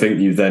 Because I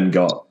think you then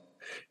got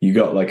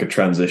like a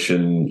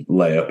transition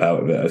layup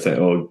out of it, I think,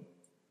 or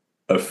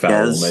a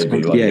foul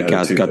maybe. Like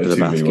Gaz got to the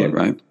basket,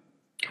 right?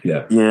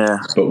 Yeah.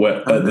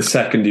 But at the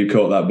second you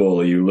caught that ball,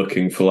 are you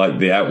looking for like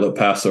the outlet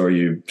pass, or are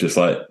you just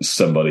like,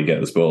 somebody get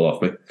this ball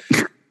off me?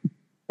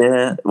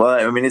 Yeah, well,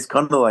 I mean, it's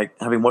kind of like,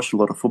 having watched a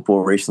lot of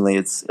football recently,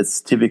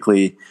 it's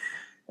typically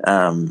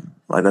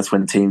like that's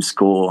when teams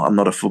score. I'm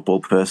not a football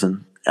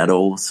person at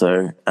all,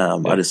 so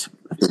I just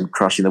have been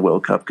crushing the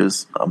World Cup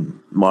because I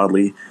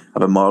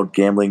have a mild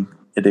gambling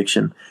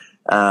addiction.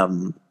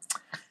 But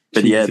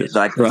Jesus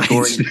like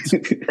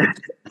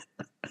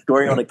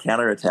scoring on a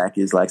counter attack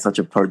is like such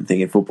a potent thing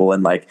in football.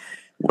 And like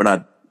when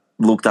I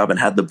looked up and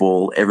had the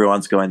ball,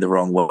 everyone's going the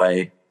wrong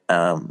way,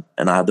 and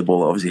I had the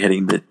ball obviously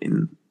heading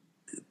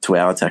to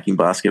our attacking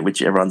basket,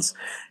 which everyone's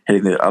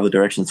heading the other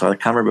direction. So I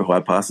can't remember who I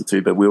passed it to,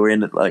 but we were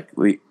in it, like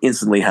we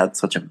instantly had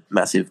such a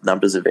massive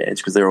numbers advantage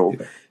because they're all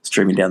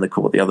streaming down the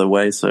court the other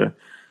way. So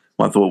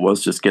my thought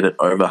was just get it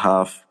over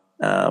half,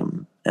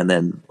 and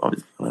then I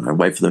don't know,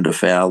 wait for them to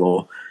foul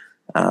or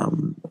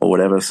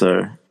whatever. So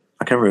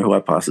I can't remember who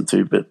I passed it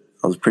to, but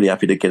I was pretty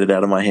happy to get it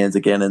out of my hands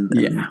again and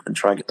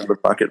try and get the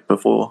bucket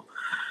before.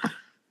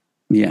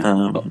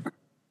 Yeah.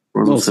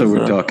 Also,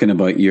 we're talking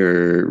about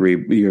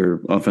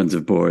your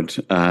offensive board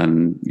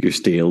and your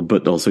steal,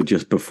 but also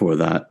just before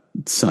that,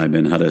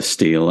 Simon had a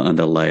steal and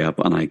a layup,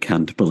 and I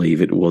can't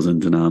believe it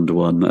wasn't an and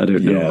one. I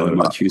don't know how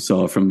much you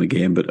saw from the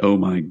game, but oh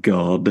my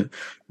God,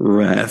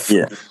 ref.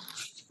 Yeah.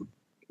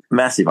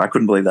 Massive. I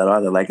couldn't believe that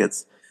either. Like,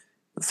 it's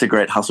a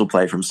great hustle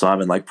play from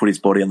Simon, like put his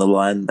body on the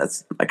line.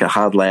 That's like a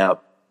hard layup,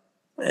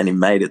 and he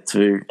made it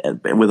too, and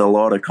with a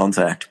lot of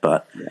contact.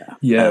 But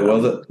there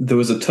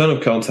was a ton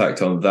of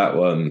contact on that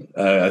one.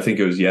 I think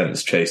it was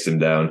Jens chased him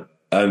down,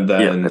 and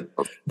then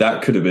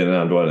that could have been an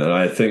and one. And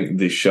I think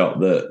the shot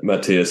that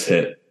Matthias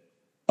hit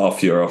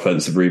off your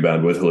offensive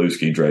rebound with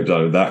Haluski draped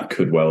on him, that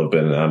could well have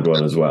been an and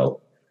one as well.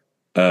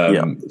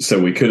 So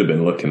we could have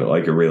been looking at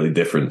like a really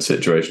different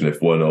situation if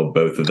one or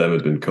both of them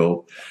had been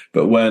called.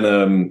 But when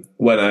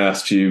I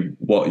asked you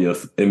what your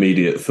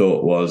immediate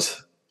thought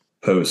was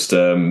post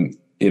pulling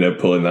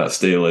that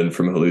steal in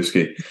from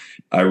Haluski,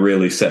 I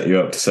really set you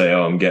up to say,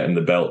 I'm getting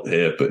the belt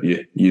here, but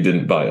you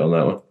didn't bite on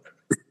that one.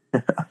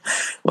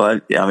 Well,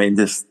 I mean,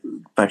 just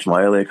back to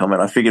my earlier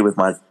comment, I figured with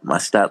my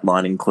stat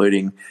line,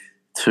 including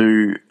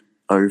 2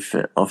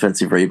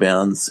 offensive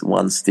rebounds,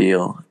 1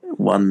 steal,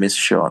 1 missed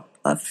shot,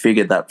 I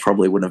figured that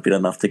probably wouldn't have been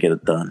enough to get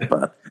it done.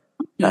 But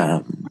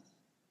all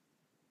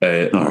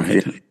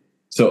right.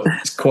 So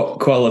it's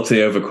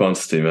quality over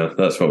quantity, man.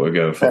 That's what we're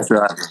going for. That's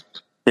right.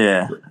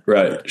 Yeah.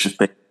 Right.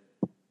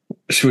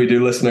 Should we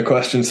do listener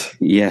questions?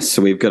 Yes,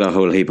 so we've got a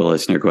whole heap of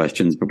listener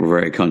questions, but we're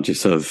very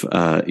conscious of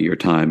your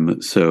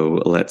time.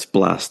 So let's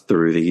blast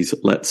through these.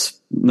 Let's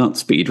not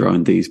speed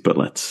round these, but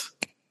let's.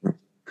 All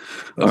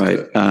right.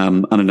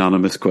 An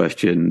anonymous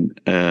question.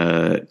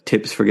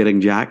 Tips for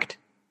getting jacked?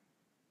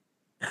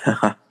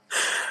 I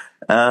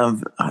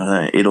don't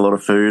know, eat a lot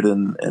of food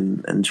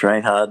and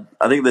train hard.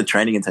 I think the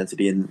training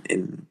intensity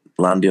in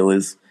Lahn-Dill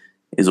is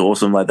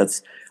awesome. Like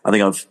I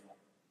think I've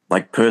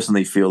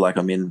personally feel like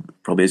I'm in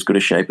probably as good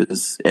a shape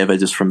as ever,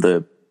 just from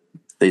the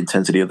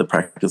intensity of the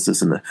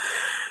practices and the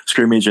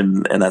scrimmage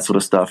and that sort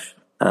of stuff.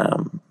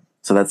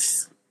 So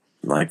that's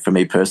like, for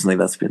me personally,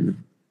 that's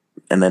been,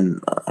 and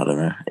then I don't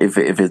know if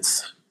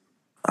it's,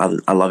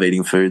 I love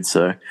eating food,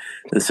 so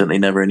there's certainly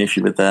never an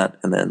issue with that.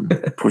 And then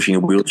pushing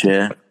a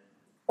wheelchair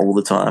all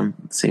the time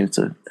seems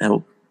to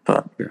help.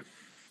 But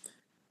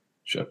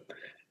sure,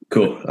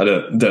 cool. I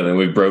don't know.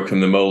 We've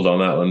broken the mold on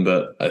that one,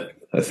 but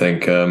I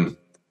think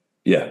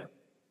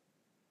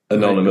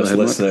anonymous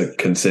listener,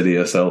 consider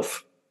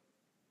yourself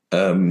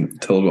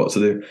told what to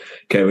do.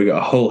 Okay, we got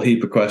a whole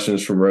heap of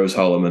questions from Rose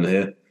Holloman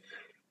here.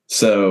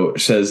 So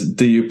she says,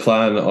 do you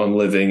plan on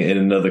living in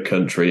another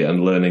country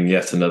and learning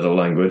yet another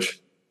language?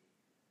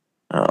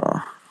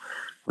 I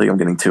think I'm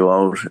getting too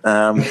old.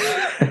 I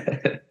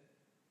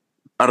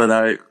don't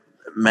know.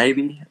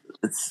 Maybe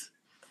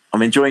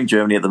I'm enjoying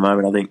Germany at the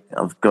moment. I think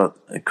I've got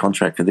a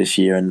contract for this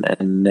year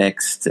and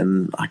next,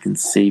 and I can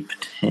see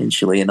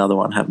potentially another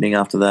one happening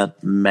after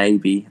that.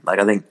 Maybe. Like,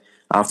 I think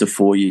after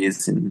 4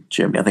 years in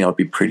Germany, I think I'd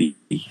be pretty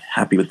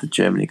happy with the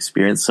German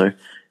experience. So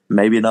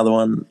maybe another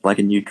one, like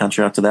a new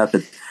country after that.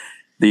 But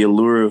the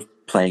allure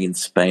of playing in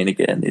Spain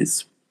again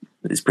is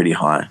pretty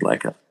high.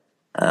 Like,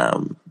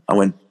 I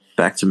went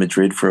back to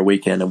Madrid for a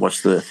weekend and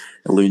watched the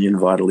Union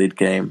Valladolid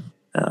game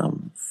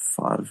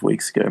 5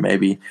 weeks ago,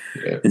 maybe.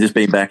 Yeah. And just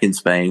being back in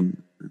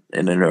Spain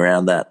and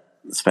around that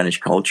Spanish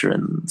culture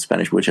and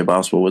Spanish wheelchair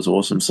basketball was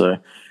awesome. So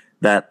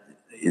that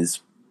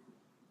is,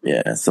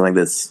 something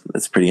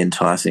that's pretty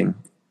enticing,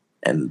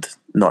 and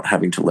not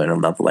having to learn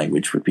another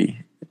language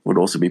would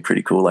also be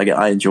pretty cool. Like,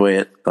 I enjoy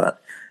it,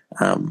 but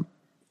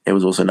it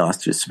was also nice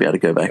just to be able to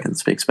go back and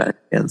speak Spanish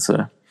again.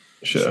 So.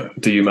 Sure.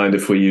 Do you mind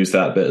if we use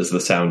that bit as the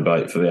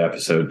soundbite for the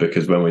episode?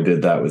 Because when we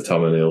did that with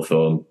Tom and Neil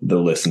Thorne, the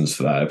listens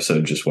for that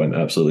episode just went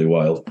absolutely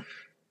wild.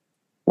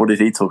 What did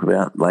he talk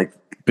about? Like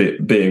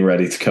being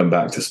ready to come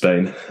back to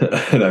Spain,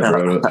 and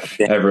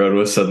everyone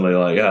was suddenly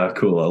like,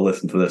 cool, I'll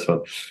listen to this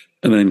one.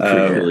 And then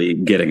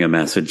crucially getting a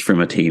message from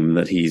a team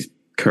that he's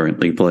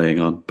currently playing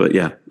on. But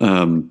I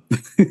don't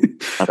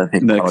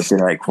think that would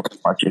generate quite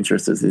much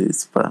interest as it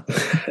is. But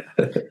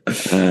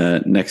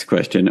next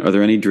question: are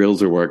there any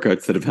drills or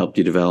workouts that have helped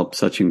you develop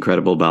such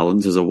incredible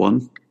balance as a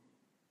one?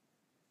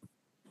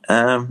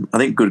 I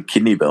think good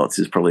kidney belts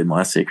is probably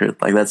my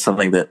secret. Like, that's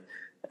something that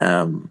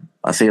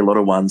I see a lot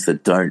of ones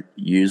that don't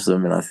use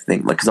them, and I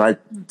think, like, because I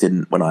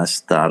didn't when I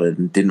started,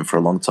 and didn't for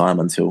a long time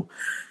until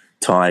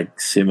Ty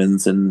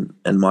Simmons and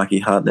Mikey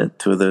Hartnett,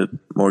 two of the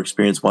more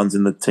experienced ones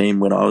in the team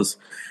when I was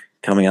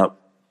coming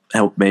up,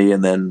 helped me.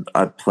 And then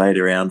I played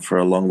around for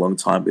a long, long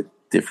time with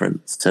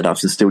different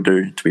setups, and still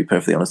do, to be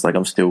perfectly honest. Like,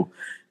 I'm still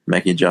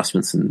making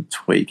adjustments and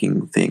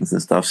tweaking things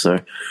and stuff. So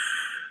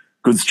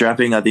good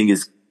strapping, I think,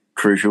 is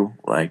crucial.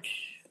 Like,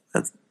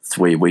 that's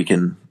where we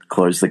can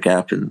close the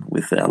gap, and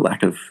with our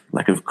lack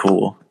of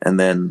core. And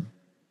then,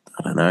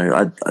 I don't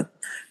know, I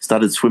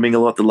started swimming a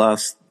lot the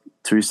last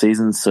 2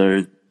 seasons,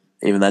 so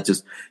even that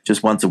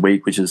just once a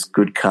week, which is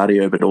good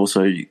cardio, but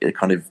also it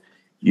kind of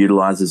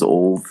utilizes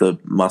all the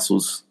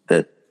muscles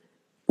that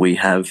we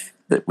have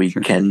that we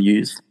can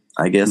use,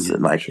 I guess,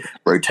 and like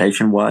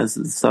rotation wise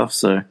and stuff.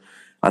 So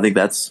I think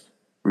that's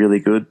really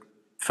good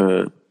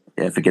for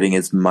getting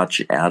as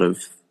much out of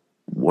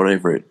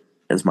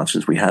as much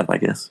as we have, I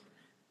guess.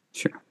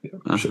 Sure.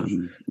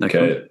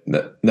 Okay.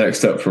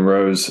 Next up from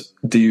Rose,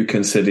 do you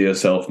consider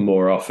yourself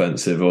more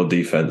offensive or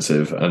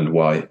defensive, and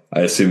why?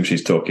 I assume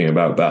she's talking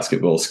about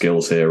basketball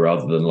skills here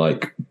rather than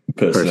like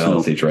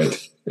personality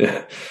trait.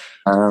 Yeah.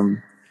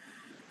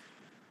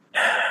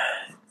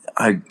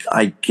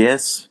 I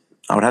guess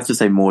I would have to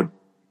say more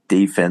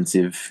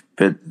defensive,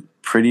 but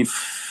pretty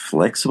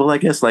flexible, I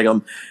guess. Like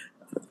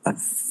I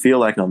feel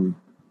like I'm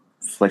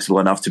flexible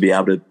enough to be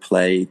able to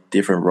play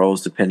different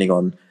roles depending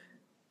on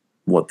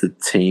what the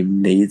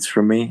team needs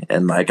from me.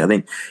 And like I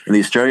think in the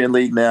Australian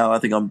League now, I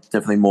think I'm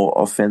definitely more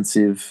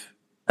offensive,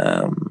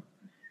 and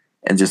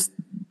just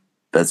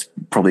that's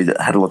probably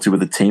had a lot to do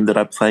with the team that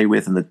I play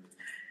with. And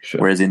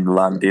whereas in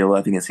Lahn-Dill,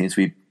 I think it seems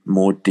to be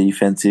more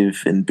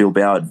defensive. And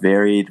Bilbao, it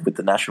varied with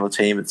the national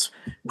team. It's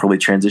probably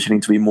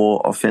transitioning to be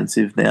more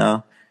offensive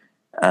now.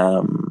 But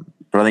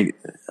I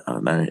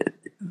don't know.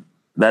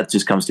 That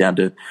just comes down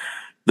to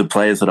the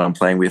players that I'm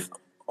playing with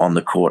on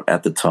the court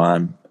at the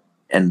time,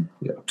 and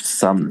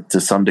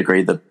to some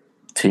degree the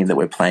team that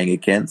we're playing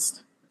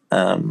against.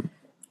 But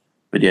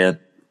yeah,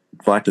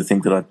 I'd like to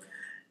think that I,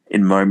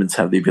 in moments,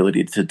 have the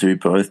ability to do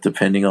both,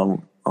 depending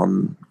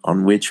on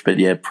which. But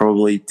yeah,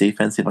 probably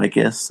defensive, I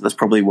guess. That's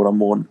probably what I'm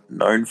more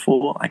known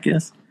for, I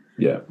guess.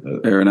 Yeah,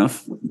 fair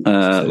enough.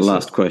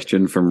 Last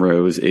question from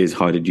Rose is: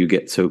 how did you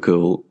get so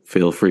cool?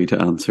 Feel free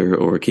to answer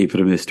or keep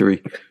it a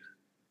mystery.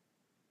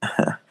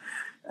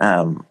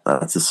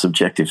 That's a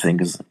subjective thing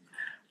because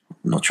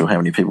I'm not sure how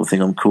many people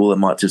think I'm cool. It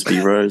might just be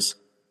Rose.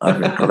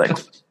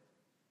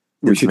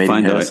 We should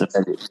find out.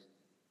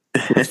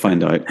 Let's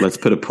find out. Let's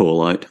put a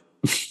poll out.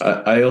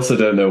 I also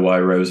don't know why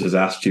Rose has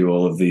asked you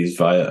all of these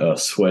via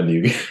us when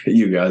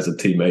you guys are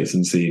teammates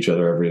and see each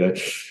other every day.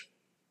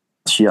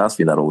 She asks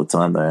me that all the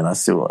time though, and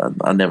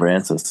I never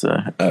answer. So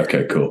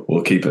okay, cool.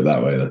 We'll keep it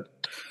that way then.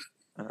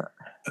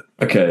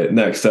 Okay,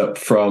 next up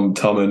from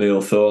Tom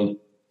O'Neill Thorne.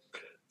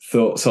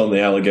 Thoughts on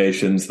the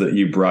allegations that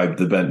you bribed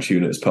the Bench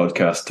Units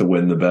podcast to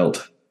win the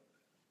belt?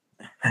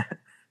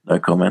 No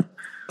comment.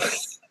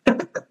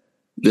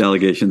 The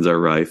allegations are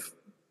rife.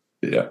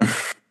 Yeah.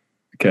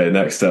 Okay,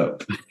 next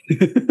up.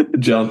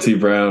 John T.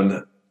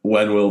 Brown.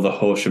 When will the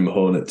Horsham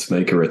Hornets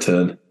make a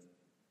return?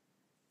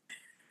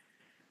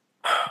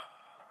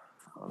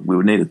 We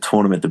would need a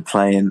tournament to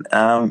play in.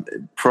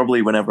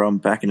 Probably whenever I'm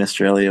back in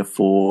Australia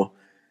for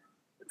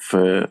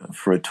a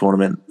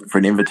tournament, for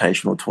an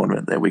invitational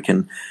tournament, that we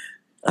can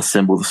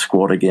assemble the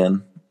squad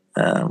again.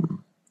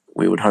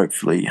 We would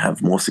hopefully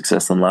have more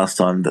success than last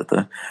time that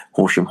the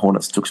Horsham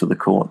Hornets took to the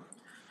court.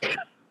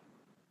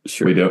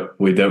 Sure.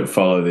 We don't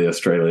follow the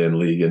Australian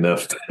League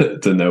enough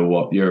to know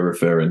what you're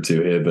referring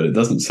to here, but it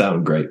doesn't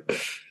sound great.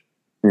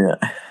 Yeah.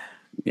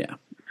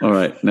 All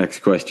right.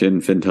 Next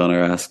question. Finn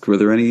Tunner asked: was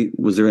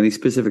there any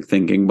specific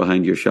thinking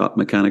behind your shot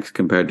mechanics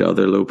compared to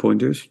other low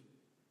pointers?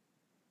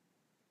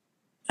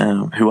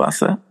 Who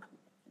asked that?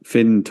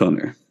 Finn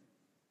Tunner.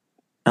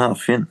 Oh,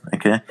 Finn.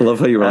 Okay. I love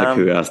how you were like,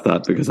 who asked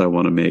that, because I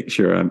want to make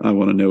sure I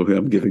want to know who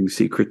I'm giving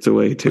secrets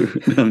away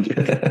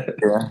to.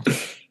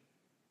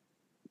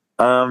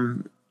 Yeah.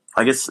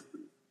 I guess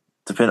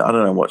I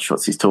don't know what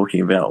shots he's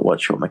talking about,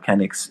 what shot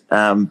mechanics.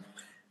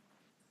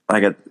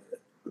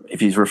 If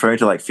he's referring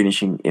to like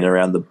finishing in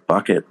around the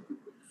bucket,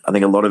 I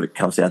think a lot of it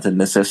comes down to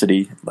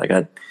necessity. Like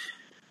I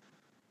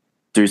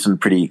do some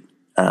pretty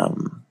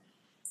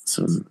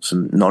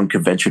some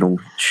non-conventional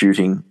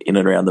shooting in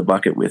and around the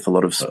bucket with a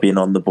lot of spin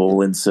on the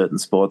ball in certain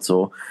spots.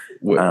 Or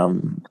are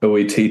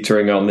we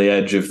teetering on the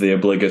edge of the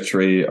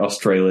obligatory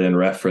Australian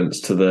reference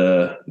to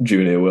the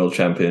Junior World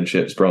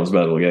Championships bronze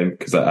medal game?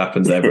 Because that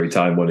happens every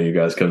time one of you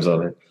guys comes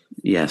on it.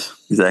 Yes,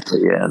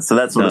 exactly. Yeah, so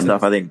that sort of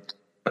stuff. I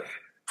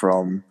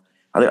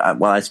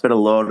spent a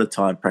lot of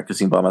time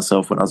practicing by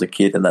myself when I was a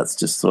kid, and that's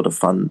just sort of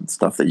fun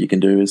stuff that you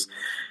can do is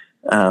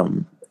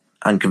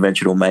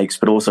unconventional makes,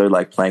 but also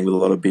like playing with a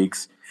lot of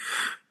bigs.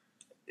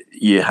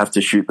 You have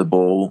to shoot the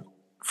ball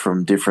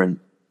in different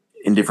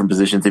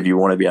positions if you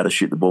want to be able to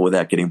shoot the ball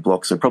without getting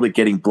blocked. So probably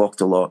getting blocked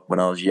a lot when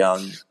I was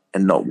young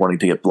and not wanting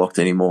to get blocked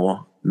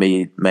anymore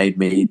made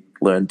me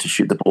learn to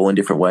shoot the ball in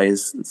different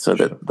ways so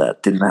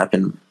that didn't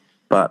happen.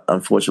 But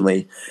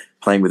unfortunately,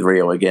 playing with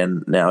Rio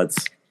again, now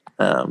it's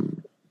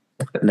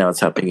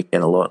happening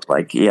again a lot.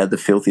 Like he had the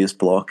filthiest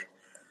block.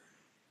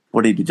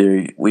 What did he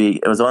do?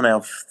 It was on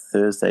our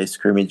Thursday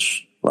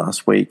scrimmage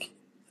last week.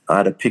 I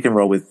had a pick and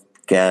roll with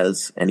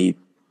Gaz, and he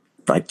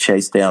like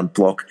chased down,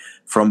 block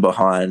from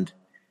behind,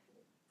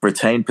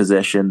 retained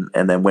possession,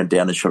 and then went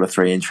down and shot a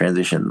 3 in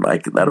transition.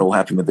 Like that all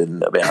happened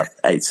within about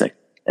 8 seconds,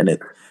 and it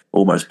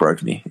almost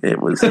broke me.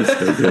 It was so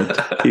good.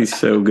 He's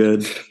so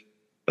good.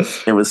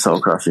 It was soul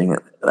crushing.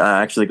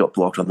 I actually got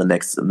blocked on the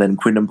next, and then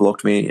Quindon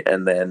blocked me,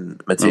 and then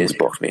Matthias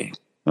blocked me.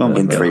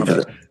 In 3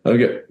 positions. I'm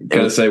going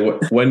to say,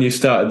 when you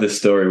started this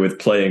story with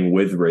playing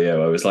with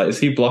Rio, I was like, is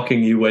he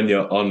blocking you when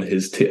you're on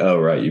his team? Oh,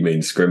 right, you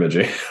mean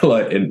scrimmaging,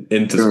 like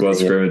inter-squad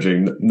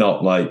scrimmaging,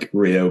 not like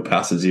Rio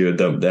passes you a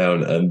dump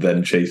down and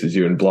then chases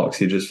you and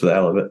blocks you just for the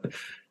hell of it.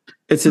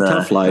 It's a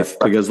tough life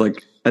because,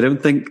 like, I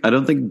don't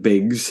think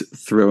bigs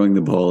throwing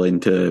the ball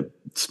into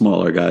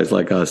smaller guys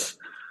like us.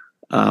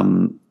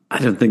 I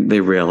don't think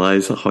they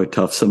realize how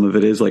tough some of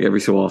it is. Like,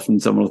 every so often,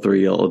 someone will throw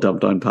you a little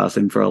dump down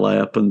passing for a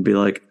layup and be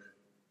like,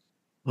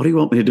 "What do you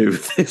want me to do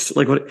with this?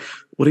 Like, what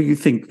do you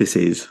think this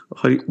is?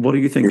 What do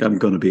you think I'm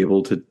going to be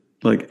able to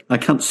like? I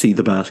can't see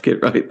the basket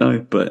right now,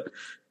 but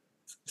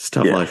it's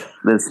tough life."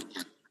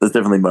 There's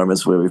definitely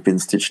moments where we've been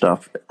stitched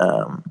up,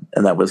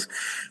 and that was,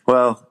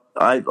 well,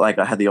 I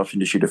had the option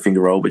to shoot a finger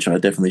roll, which I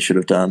definitely should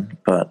have done,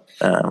 but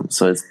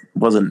so it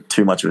wasn't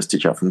too much of a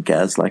stitch up from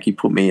Gaz. Like, he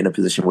put me in a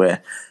position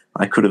where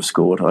I could have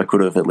scored. I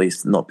could have at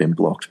least not been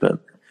blocked, but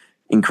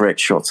incorrect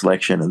shot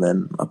selection, and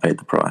then I paid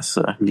the price.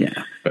 So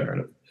yeah, fair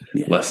enough.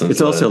 Yeah. Lessons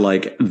it's also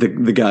like the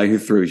guy who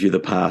throws you the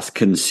pass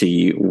can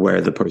see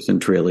where the person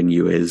trailing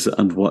you is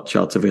and what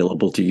shots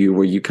available to you,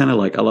 where you kind of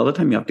like, a lot of the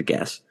time you have to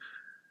guess.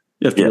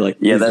 You have to be like,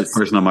 is this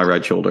person on my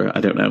right shoulder?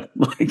 I don't know.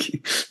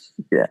 Like,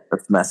 yeah,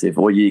 that's massive.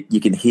 Or you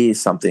can hear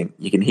something.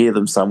 You can hear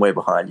them somewhere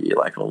behind you. You're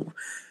like, oh,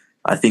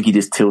 I think he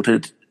just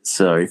tilted.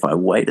 So if I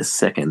wait a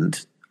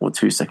second or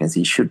 2 seconds,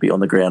 he should be on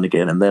the ground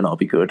again, and then I'll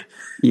be good.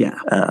 Yeah.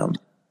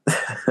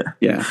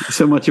 Yeah.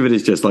 So much of it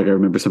is just like, I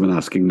remember someone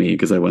asking me,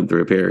 because I went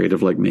through a period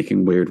of like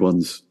making weird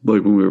ones,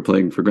 like when we were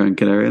playing for Gran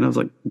Canaria, and I was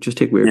like, just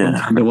take weird ones.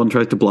 No one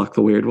tries to block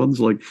the weird ones.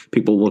 Like,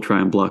 people will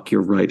try and block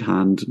your right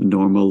hand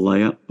normal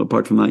layup.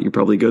 Apart from that, you're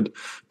probably good.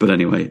 But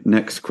anyway,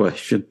 next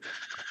question.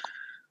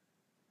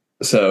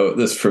 So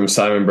this is from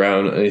Simon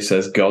Brown, and he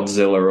says,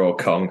 Godzilla or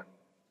Kong?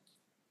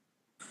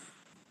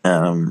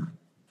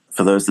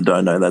 For those that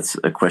don't know, that's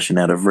a question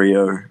out of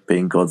Rio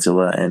being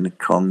Godzilla and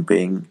Kong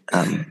being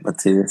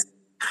Matthias.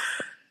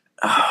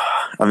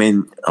 I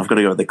mean, I've got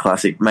to go with the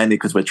classic, mainly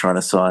because we're trying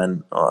to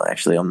sign. Oh,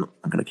 actually, I'm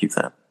going to keep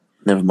that.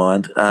 Never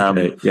mind.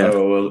 Okay, yeah.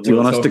 Do you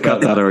want us to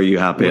cut that, or are you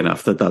happy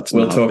enough that that's?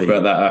 We'll talk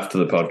about that after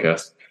the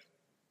podcast.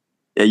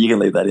 Yeah, you can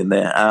leave that in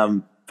there.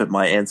 But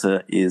my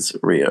answer is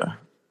Rio.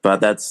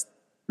 But that's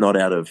not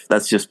out of.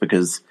 That's just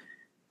because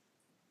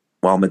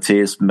while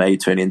Matthias may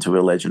turn into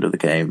a legend of the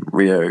game,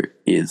 Rio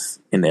is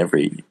in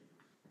every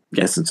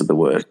essence of the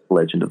word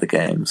legend of the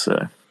game.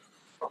 So,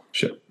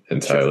 sure.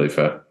 Entirely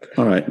fair.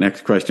 All right,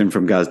 next question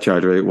from Gaz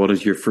Chowdhury. What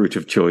is your fruit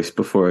of choice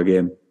before a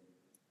game?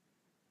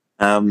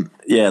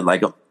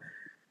 Like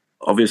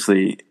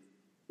obviously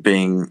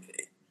being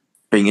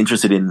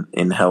interested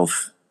in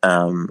health,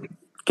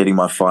 getting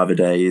my 5 a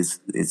day is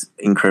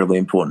incredibly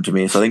important to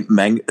me. So I think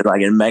mango,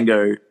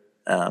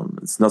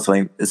 it's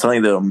something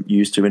that I'm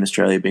used to in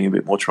Australia, being a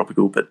bit more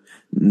tropical, but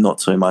not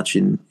so much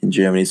in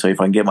Germany. So if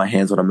I can get my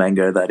hands on a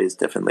mango, that is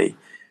definitely,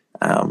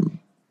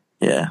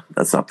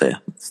 that's up there.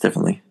 It's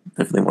definitely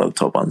one of the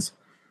top ones.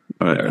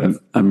 All right,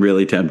 I'm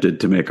really tempted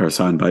to make our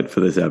soundbite for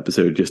this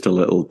episode just a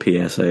little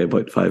PSA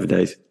about 5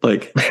 days.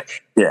 Like,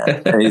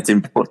 yeah, and it's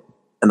important,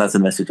 and that's a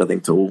message I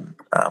think to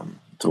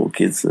all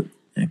kids that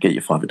get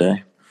your 5 a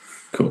day.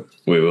 Cool,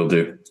 we will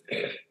do.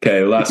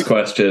 Okay, last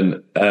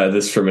question.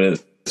 This is from an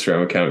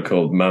Instagram account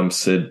called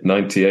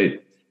MamSid98.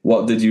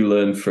 What did you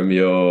learn from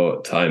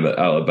your time at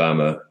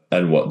Alabama,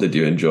 and what did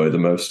you enjoy the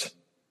most?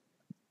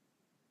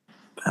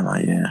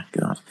 Yeah,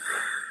 God.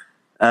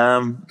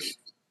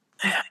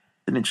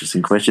 An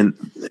interesting question.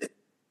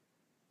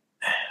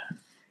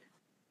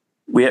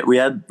 We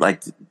had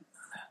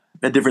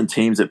different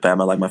teams at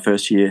Bama. Like, my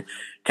first year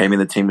came in,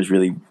 the team was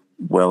really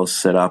well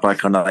set up. I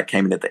kind of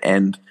came in at the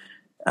end.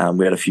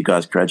 We had a few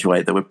guys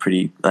graduate that were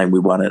pretty. We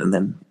won it, and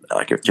then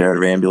Jared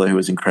Rambula, who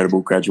was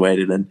incredible,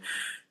 graduated, and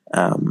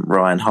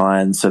Ryan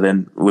Hines. So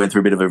then we went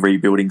through a bit of a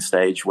rebuilding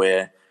stage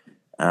where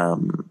I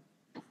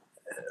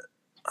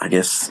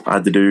guess I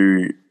had to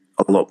do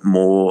a lot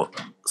more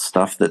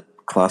stuff that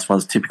Class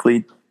 1s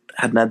typically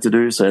hadn't had to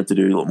do. So I had to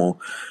do a lot more,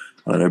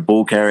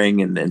 ball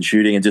carrying and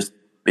shooting, and just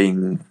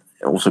being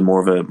also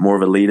more of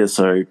a leader.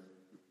 So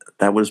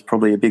that was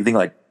probably a big thing,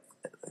 like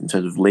in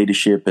terms of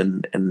leadership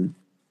and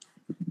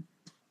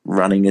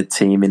running a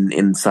team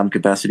in some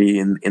capacity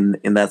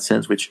in that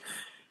sense, which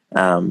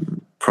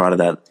prior to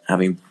that,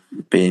 having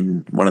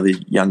been one of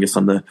the youngest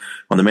on the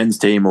men's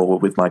team or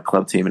with my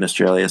club team in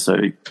Australia. So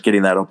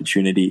getting that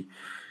opportunity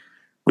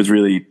was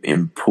really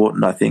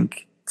important, I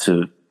think,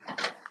 to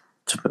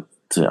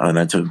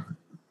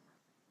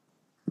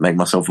make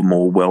myself a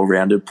more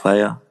well-rounded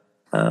player.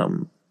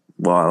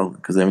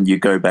 Because then when you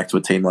go back to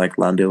a team like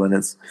Lahn-Dill, and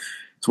it's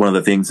one of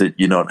the things that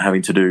you're not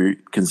having to do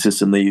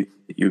consistently.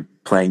 You're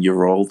playing your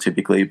role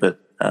typically, but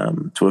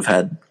to have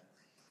had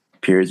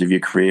periods of your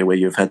career where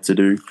you've had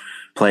to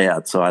play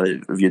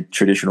outside of your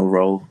traditional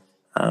role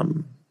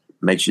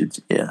makes you,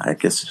 I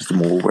guess, just a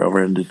more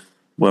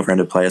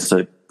well-rounded player.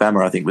 So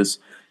Bama, I think, was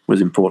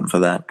important for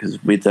that,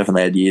 because we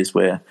definitely had years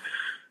where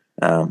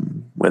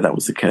that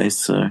was the case.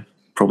 So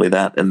probably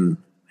that, and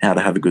how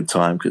to have a good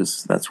time,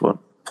 because that's what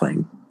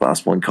playing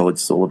basketball in college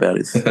is all about,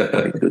 is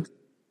having good.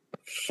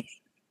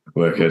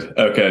 Wicked.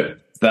 Okay,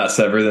 that's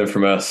everything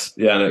from us.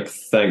 Jannik,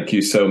 thank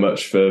you so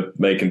much for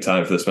making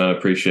time for this, man. I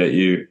appreciate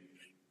you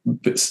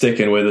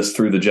sticking with us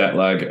through the jet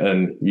lag,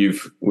 and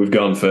we've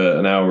gone for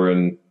an hour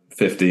and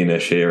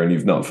 15-ish here, and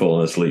you've not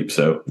fallen asleep,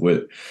 so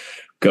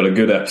got a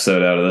good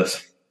episode out of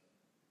this.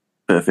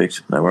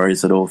 Perfect. No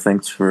worries at all.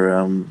 Thanks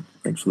for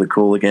the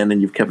call again,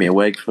 and you've kept me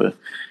awake for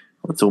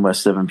it's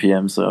almost 7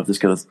 p.m. So I've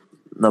just got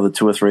another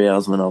 2 or 3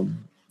 hours, and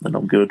then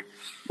I'm good.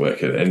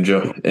 Wicked.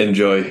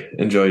 Enjoy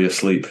your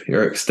sleep,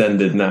 your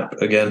extended nap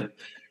again.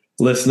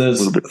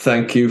 Listeners,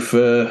 thank you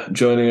for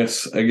joining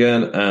us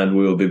again, and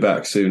we'll be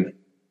back soon.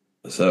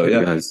 So,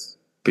 yeah, guys.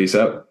 peace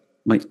out.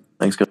 Bye.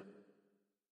 Thanks, guys.